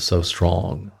family is so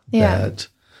strong that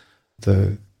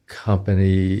the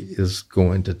company is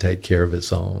going to take care of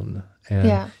its own.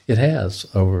 And it has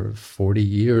over 40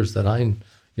 years that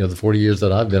the 40 years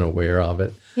that I've been aware of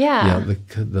it.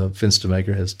 The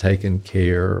Fenstermaker has taken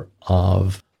care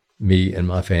of me and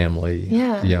my family,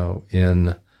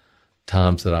 in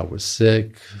times that I was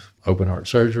sick, open heart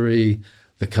surgery,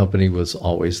 the company was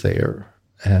always there.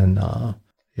 And,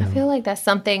 I feel like that's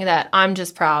something that I'm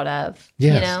just proud of.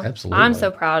 Yes, absolutely. I'm so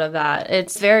proud of that.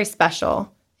 It's very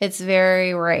special. It's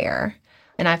very rare.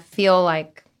 And I feel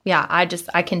like,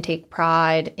 I can take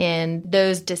pride in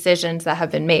those decisions that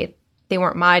have been made. They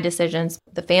weren't my decisions,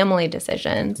 the family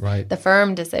decisions, the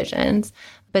firm decisions,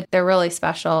 but they're really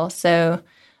special. So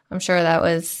I'm sure that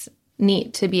was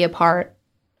neat to be a part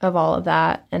of all of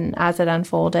that and as it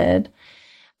unfolded.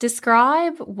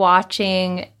 Describe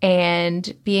watching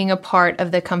and being a part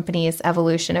of the company's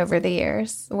evolution over the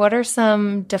years. What are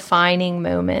some defining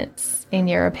moments in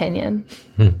your opinion?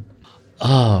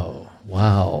 Oh,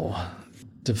 wow.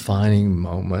 Defining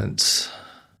moments.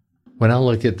 When I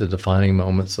look at the defining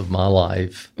moments of my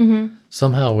life,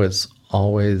 somehow it's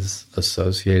always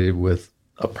associated with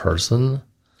a person.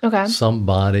 Okay.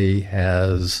 Somebody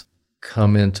has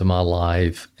come into my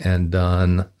life and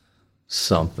done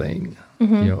something,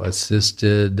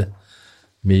 assisted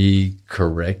me,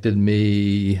 corrected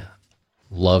me,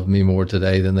 loved me more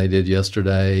today than they did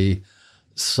yesterday,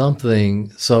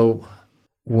 something. So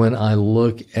when I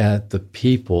look at the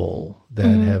people that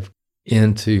have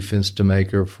into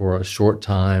Fenstermaker for a short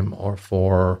time or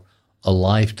for a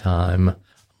lifetime,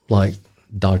 like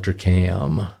Dr.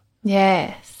 Cam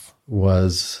Yes.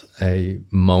 was a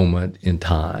moment in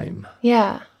time.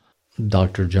 Yeah.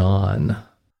 Dr. John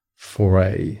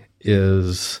Foray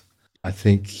is, I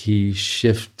think he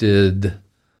shifted,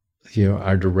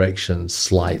 our direction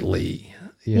slightly.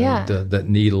 That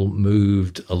needle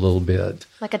moved a little bit.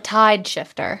 Like a tide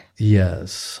shifter.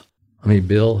 Yes. I mean,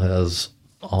 Bill has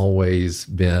always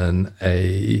been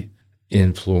a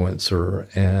influencer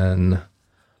and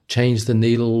changed the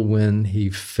needle when he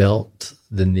felt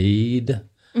the need.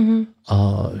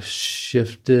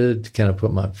 Shifted, can I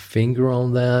put my finger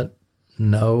on that?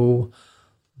 No.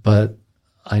 But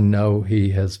I know he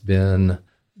has been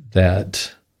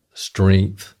that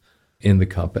strength in the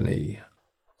company.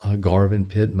 Garvin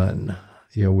Pittman,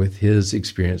 with his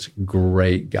experience,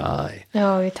 great guy.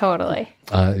 Oh, totally.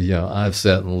 I've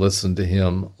sat and listened to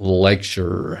him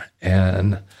lecture,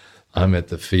 and I'm at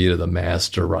the feet of the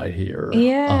master right here.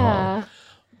 Yeah.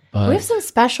 But we have some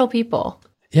special people.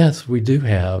 Yes, we do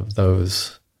have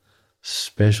those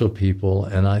special people,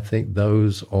 and I think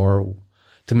those are,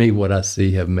 to me, what I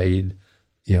see have made,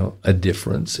 a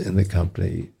difference in the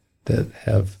company that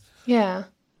have. Yeah.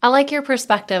 I like your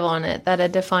perspective on it, that a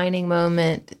defining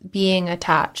moment being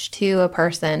attached to a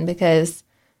person, because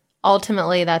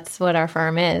ultimately that's what our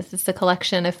firm is. It's a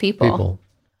collection of people.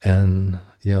 And,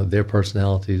 their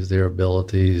personalities, their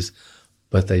abilities,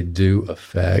 but they do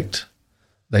affect.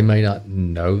 They may not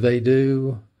know they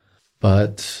do,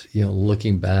 but,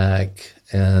 looking back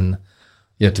and,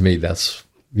 to me, that's,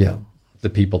 the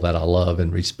people that I love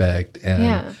and respect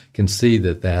and can see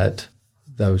that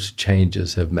those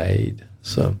changes have made.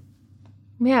 So,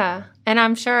 yeah. And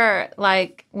I'm sure,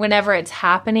 like, whenever it's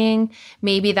happening,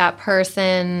 maybe that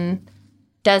person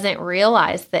doesn't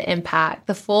realize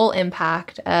the full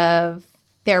impact of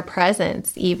their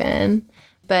presence even.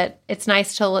 But it's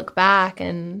nice to look back,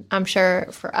 and I'm sure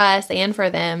for us and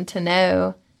for them to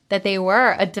know that they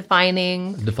were a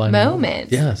defining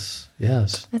moment. Yes.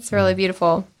 That's really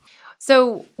beautiful.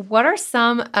 So what are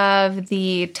some of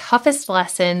the toughest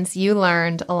lessons you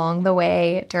learned along the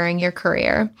way during your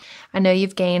career? I know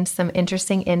you've gained some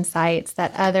interesting insights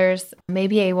that others may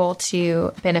be able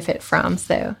to benefit from.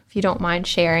 So if you don't mind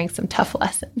sharing some tough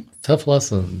lessons. Tough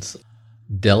lessons.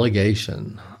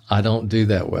 Delegation. I don't do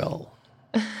that well.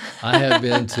 I have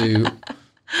been to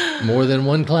more than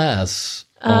one class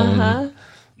on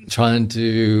trying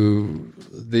to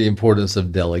the importance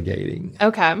of delegating.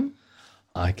 Okay.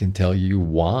 I can tell you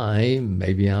why.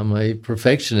 Maybe I'm a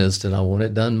perfectionist and I want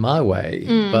it done my way.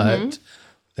 But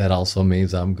that also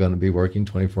means I'm going to be working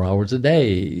 24 hours a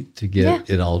day to get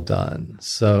it all done.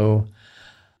 So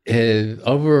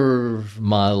over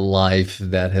my life,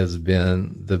 that has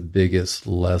been the biggest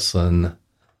lesson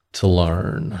to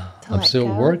learn. I'm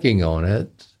still working on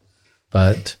it,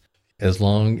 but as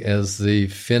long as the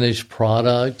finished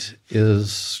product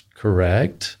is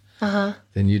correct,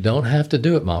 then you don't have to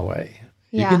do it my way.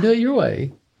 You can do it your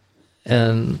way.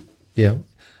 And,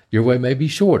 your way may be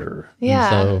shorter. Yeah.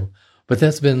 So, but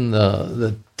that's been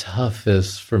the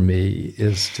toughest for me,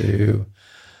 is to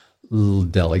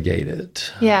delegate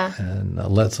it. Yeah. And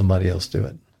let somebody else do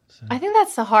it. So. I think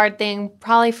that's the hard thing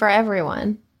probably for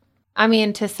everyone. I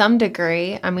mean, to some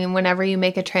degree, whenever you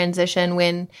make a transition,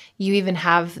 when you even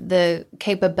have the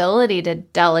capability to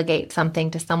delegate something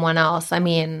to someone else,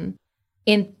 in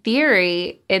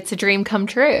theory, it's a dream come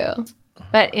true.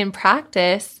 But in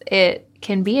practice, it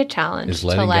can be a challenge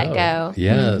to let go.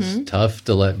 Yes, tough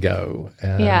to let go.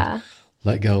 And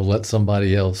let go, let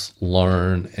somebody else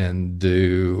learn and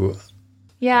do.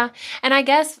 Yeah. And I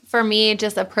guess for me,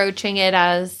 just approaching it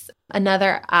as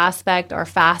another aspect or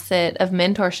facet of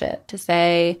mentorship, to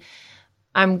say,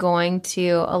 I'm going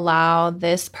to allow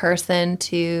this person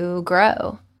to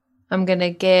grow. I'm going to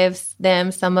give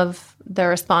them some of the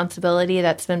responsibility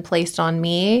that's been placed on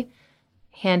me,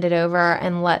 hand it over,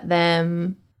 and let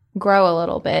them grow a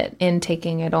little bit in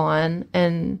taking it on.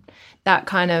 And that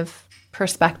kind of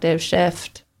perspective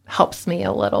shift helps me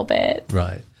a little bit.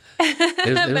 Right.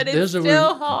 But it's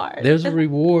still hard. There's a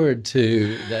reward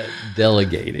to that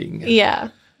delegating. Yeah,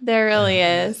 there really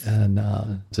is.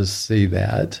 And to see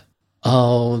that.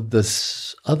 Oh,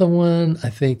 this other one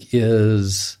I think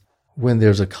is when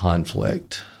there's a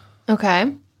conflict.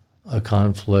 Okay. A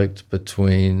conflict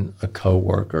between a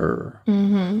coworker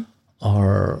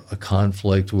or a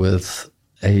conflict with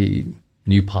a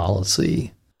new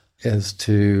policy is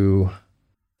to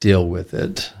deal with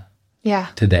it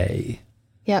today.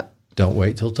 Yep. Don't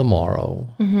wait till tomorrow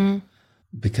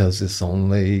because it's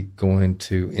only going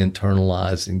to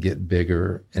internalize and get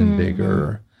bigger and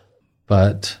bigger.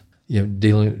 But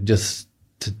just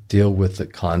to deal with the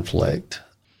conflict.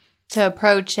 To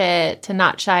approach it, to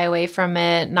not shy away from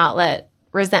it, not let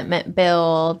resentment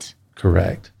build.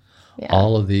 Correct. Yeah.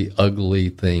 All of the ugly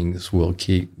things will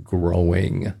keep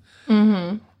growing.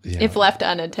 If left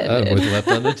unattended. With left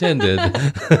unattended.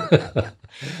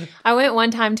 I went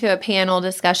one time to a panel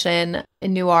discussion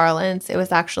in New Orleans. It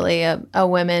was actually a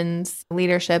women's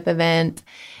leadership event.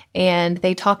 And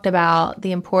they talked about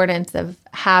the importance of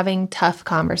having tough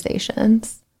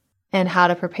conversations and how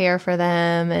to prepare for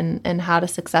them and how to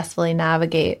successfully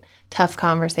navigate tough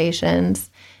conversations.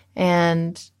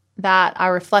 And that I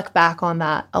reflect back on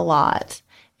that a lot.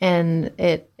 And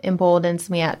it emboldens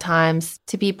me at times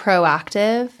to be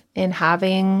proactive in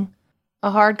having a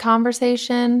hard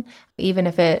conversation, even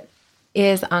if it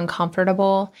is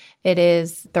uncomfortable, it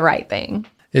is the right thing.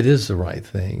 It is the right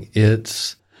thing.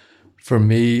 It's, for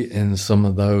me, in some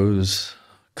of those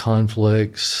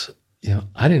conflicts,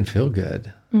 I didn't feel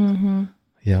good.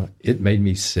 It made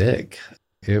me sick.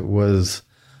 It was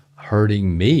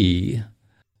hurting me.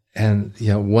 And,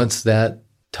 once that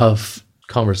tough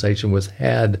conversation was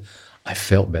had, I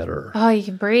felt better. Oh, you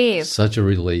can breathe. Such a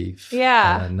relief.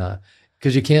 Yeah. And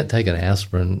because you can't take an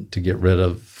aspirin to get rid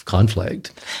of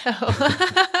conflict.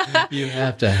 You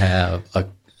have to have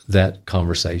that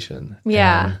conversation.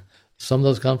 Yeah. And some of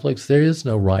those conflicts, there is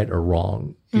no right or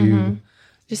wrong. You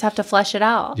just have to flesh it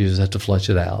out. You just have to flesh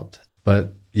it out.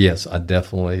 But yes,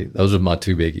 those are my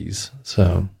two biggies.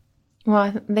 So.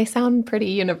 Well, they sound pretty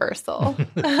universal.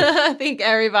 I think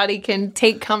everybody can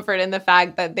take comfort in the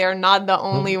fact that they're not the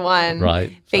only one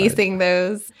facing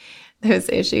those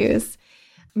issues.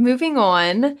 Moving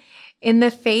on, in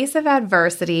the face of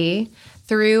adversity,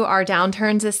 through our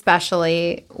downturns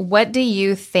especially, what do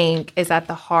you think is at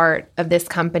the heart of this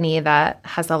company that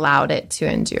has allowed it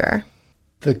to endure?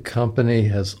 The company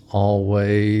has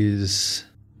always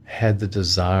had the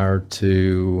desire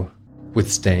to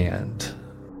withstand,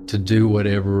 to do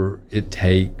whatever it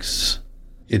takes.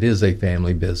 It is a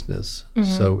family business,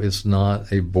 so it's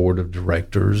not a board of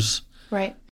directors.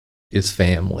 Right. It's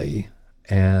family.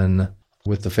 And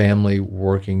with the family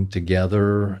working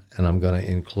together, and I'm going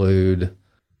to include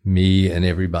me and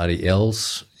everybody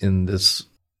else in this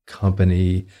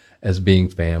company as being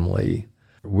family,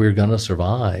 we're going to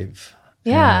survive.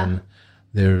 Yeah. And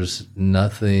there's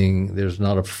not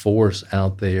a force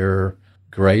out there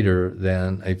greater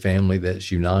than a family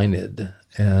that's united.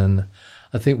 And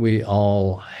I think we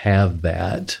all have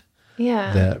that.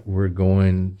 Yeah. That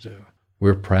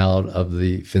we're proud of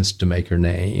the Fenster-Maker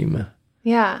name.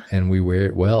 Yeah. And we wear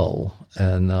it well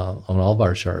and on all of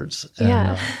our shirts.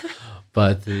 And,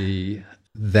 but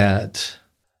that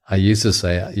I used to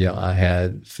say, I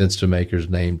had Fenster-Maker's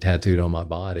name tattooed on my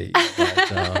body.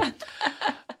 But,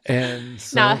 and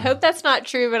so, now, I hope that's not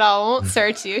true, but I won't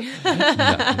search you.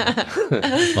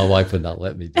 My wife would not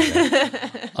let me do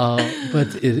that.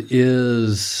 But it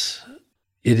is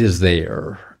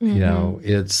there.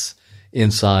 It's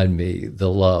inside me, the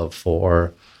love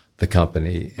for the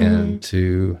company and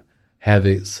to have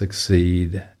it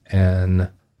succeed. And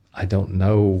I don't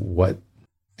know what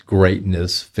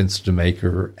greatness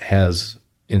Fenster-Maker has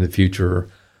in the future,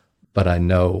 but I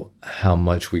know how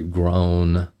much we've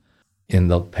grown in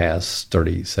the past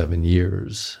 37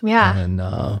 years. Yeah. And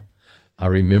I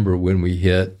remember when we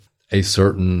hit a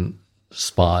certain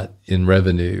spot in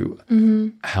revenue,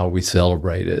 how we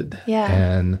celebrated. Yeah.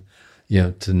 And,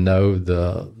 to know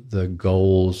the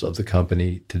goals of the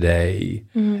company today,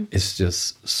 it's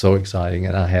just so exciting.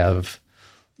 And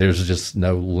there's just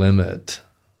no limit,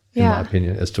 in my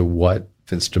opinion, as to what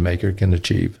Fenster-Maker can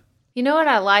achieve. You know what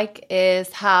I like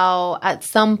is how at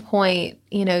some point,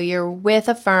 you're with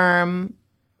a firm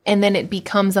and then it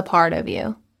becomes a part of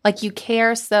you. Like you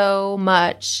care so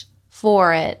much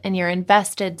for it and you're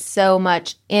invested so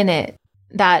much in it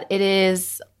that it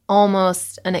is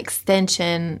almost an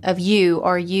extension of you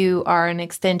or you are an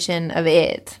extension of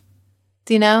it.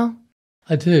 Do you know?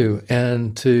 I do.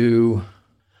 And to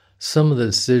some of the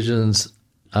decisions,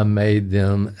 I made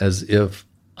them as if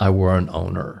I were an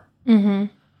owner.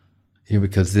 Mm-hmm.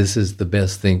 Because this is the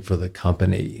best thing for the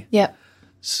company. Yep.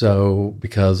 So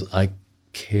because I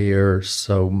care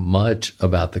so much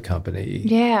about the company.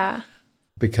 Yeah.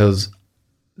 Because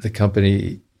the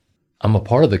company, I'm a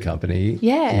part of the company.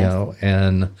 Yes.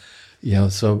 And,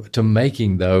 so to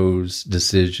making those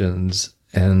decisions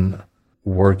and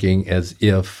working as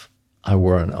if I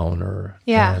were an owner.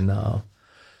 Yeah. And, I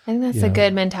think that's a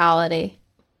good mentality.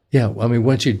 yeah. I mean,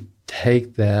 once you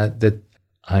take that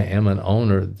I am an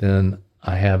owner, then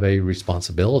I have a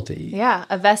responsibility. Yeah.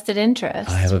 A vested interest.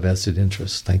 I have a vested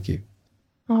interest. Thank you.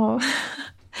 Oh,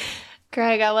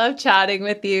 Greg, I love chatting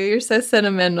with you. You're so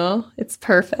sentimental. It's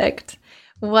perfect.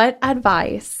 What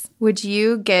advice would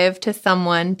you give to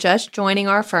someone just joining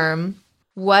our firm?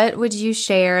 What would you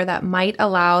share that might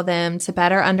allow them to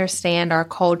better understand our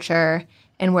culture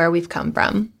and where we've come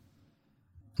from?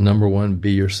 Number one,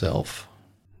 be yourself.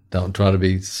 Don't try to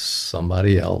be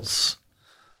somebody else.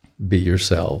 Be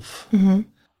yourself. Mm-hmm.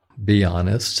 Be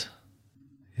honest.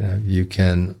 You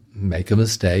can make a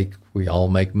mistake. We all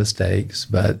make mistakes,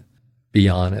 but be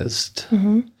honest.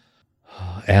 Mm-hmm.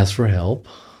 Ask for help.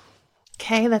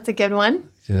 Okay, that's a good one.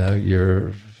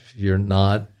 You're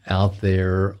not out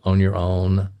there on your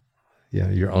own.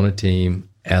 You're on a team.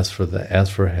 Ask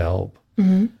for help.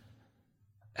 Mm-hmm.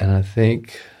 And I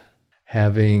think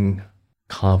having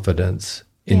confidence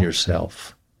in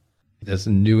yourself. As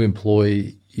a new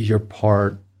employee, you're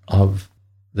part of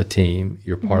the team.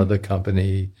 You're part of the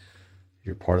company.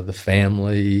 You're part of the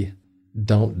family.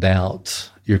 Don't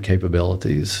doubt your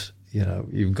capabilities.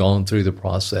 You've gone through the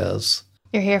process.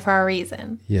 You're here for a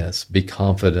reason. Yes, be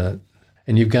confident.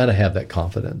 And you've got to have that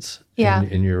confidence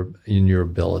in your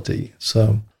ability.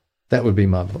 So that would be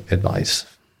my advice.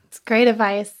 It's great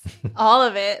advice. All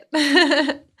of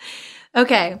it.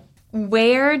 Okay.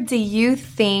 Where do you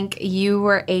think you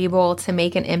were able to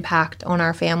make an impact on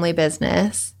our family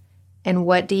business? And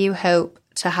what do you hope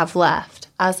to have left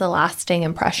as a lasting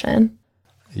impression?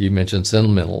 You mentioned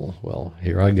sentimental. Well,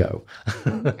 here I go.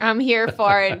 I'm here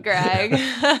for it, Greg.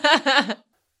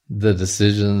 The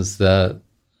decisions that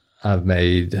I've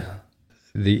made,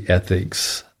 the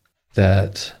ethics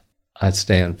that I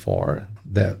stand for,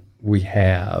 that we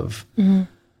have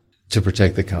to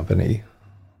protect the company.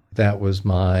 That was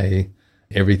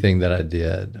everything that I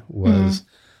did was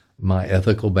my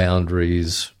ethical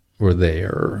boundaries were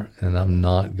there, and I'm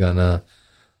not going to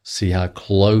see how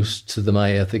close to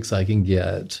my ethics I can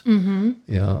get.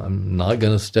 Mm-hmm. I'm not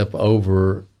going to step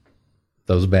over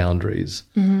those boundaries,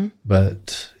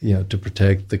 but, to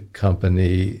protect the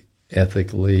company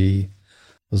ethically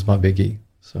was my biggie.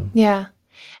 So, yeah.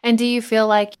 And do you feel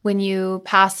like when you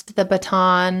passed the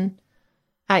baton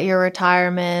at your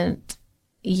retirement,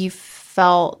 you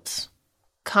felt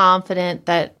confident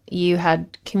that you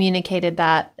had communicated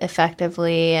that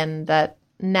effectively and that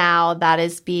now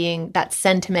that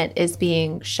sentiment is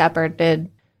being shepherded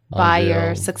by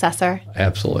your successor?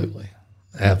 Absolutely.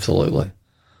 Absolutely.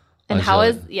 And I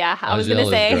was going to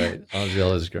say,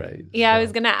 Angela is great. Yeah, so. I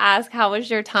was going to ask, how was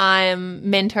your time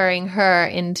mentoring her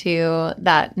into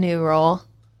that new role?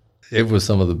 It was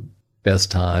some of the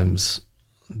best times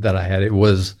that I had.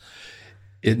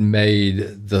 It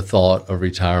made the thought of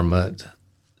retirement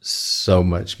so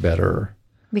much better.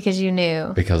 Because you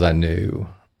knew. Because I knew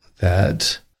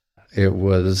that it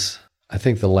was, I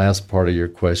think the last part of your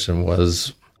question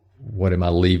was, what am I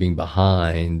leaving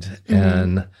behind? Mm-hmm.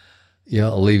 And,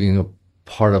 leaving a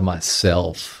part of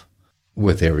myself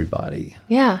with everybody.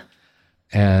 Yeah.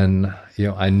 And,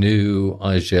 I knew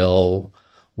Angela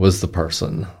was the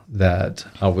person that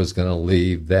I was going to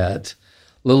leave that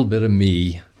little bit of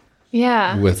me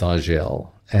with Angela.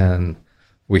 And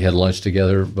we had lunch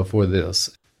together before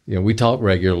this. We talk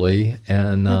regularly,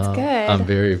 and That's good. I'm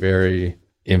very, very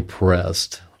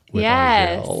impressed with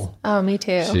Angela. Oh, me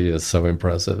too. She is so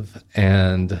impressive.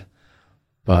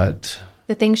 But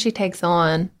the things she takes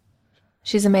on,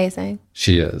 she's amazing.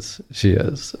 She is.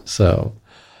 So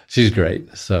she's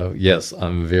great. So yes,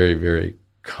 I'm very, very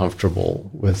comfortable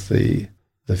with the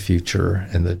future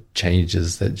and the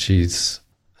changes that she's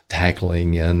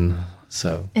tackling and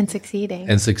succeeding.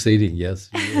 Yes,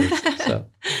 she is. So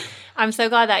I'm so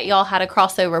glad that y'all had a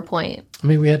crossover point. I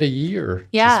mean, we had a year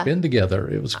to spend together.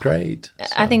 It was great.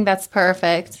 So. I think that's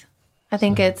perfect. I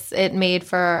think it made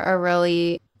for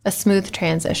a smooth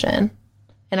transition.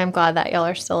 And I'm glad that y'all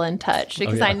are still in touch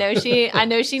because I know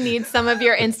she needs some of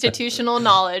your institutional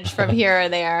knowledge from here or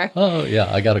there. Oh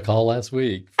yeah, I got a call last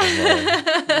week from,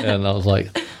 and I was like,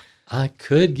 I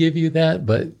could give you that,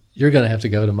 but you're going to have to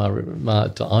go to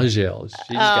to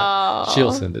Angèle.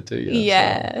 She'll send it to you.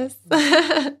 Yes.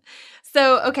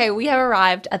 So, okay, we have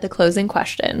arrived at the closing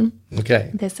question.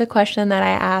 Okay. This is a question that I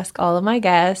ask all of my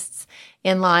guests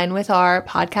in line with our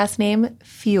podcast name,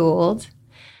 Fueled.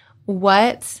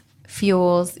 What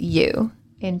fuels you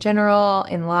in general,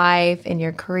 in life, in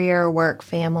your career, work,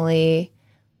 family?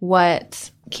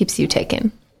 What keeps you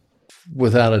ticking?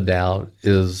 Without a doubt,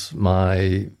 is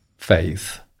my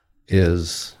faith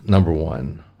is number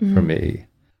one for me.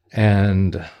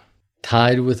 And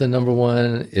tied with the number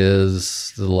one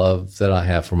is the love that I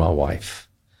have for my wife.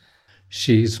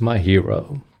 She's my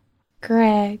hero.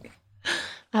 Greg,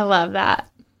 I love that.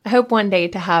 I hope one day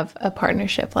to have a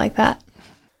partnership like that.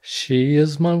 She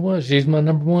is my one. She's my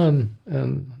number one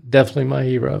and definitely my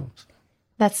hero.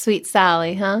 That's sweet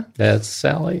Sally, huh? That's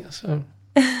Sally. So.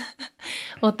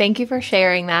 Well, thank you for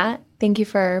sharing that. Thank you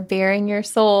for bearing your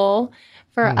soul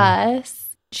for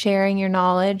us, sharing your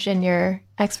knowledge and your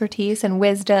expertise and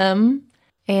wisdom.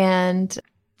 And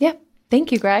yeah,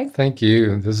 thank you, Greg. Thank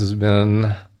you. It's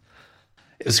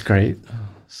great.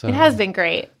 So, it has been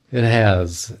great. It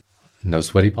has. No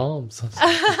sweaty palms. All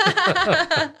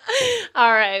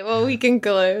right. Well, we can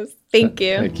close. Thank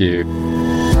you. Thank you.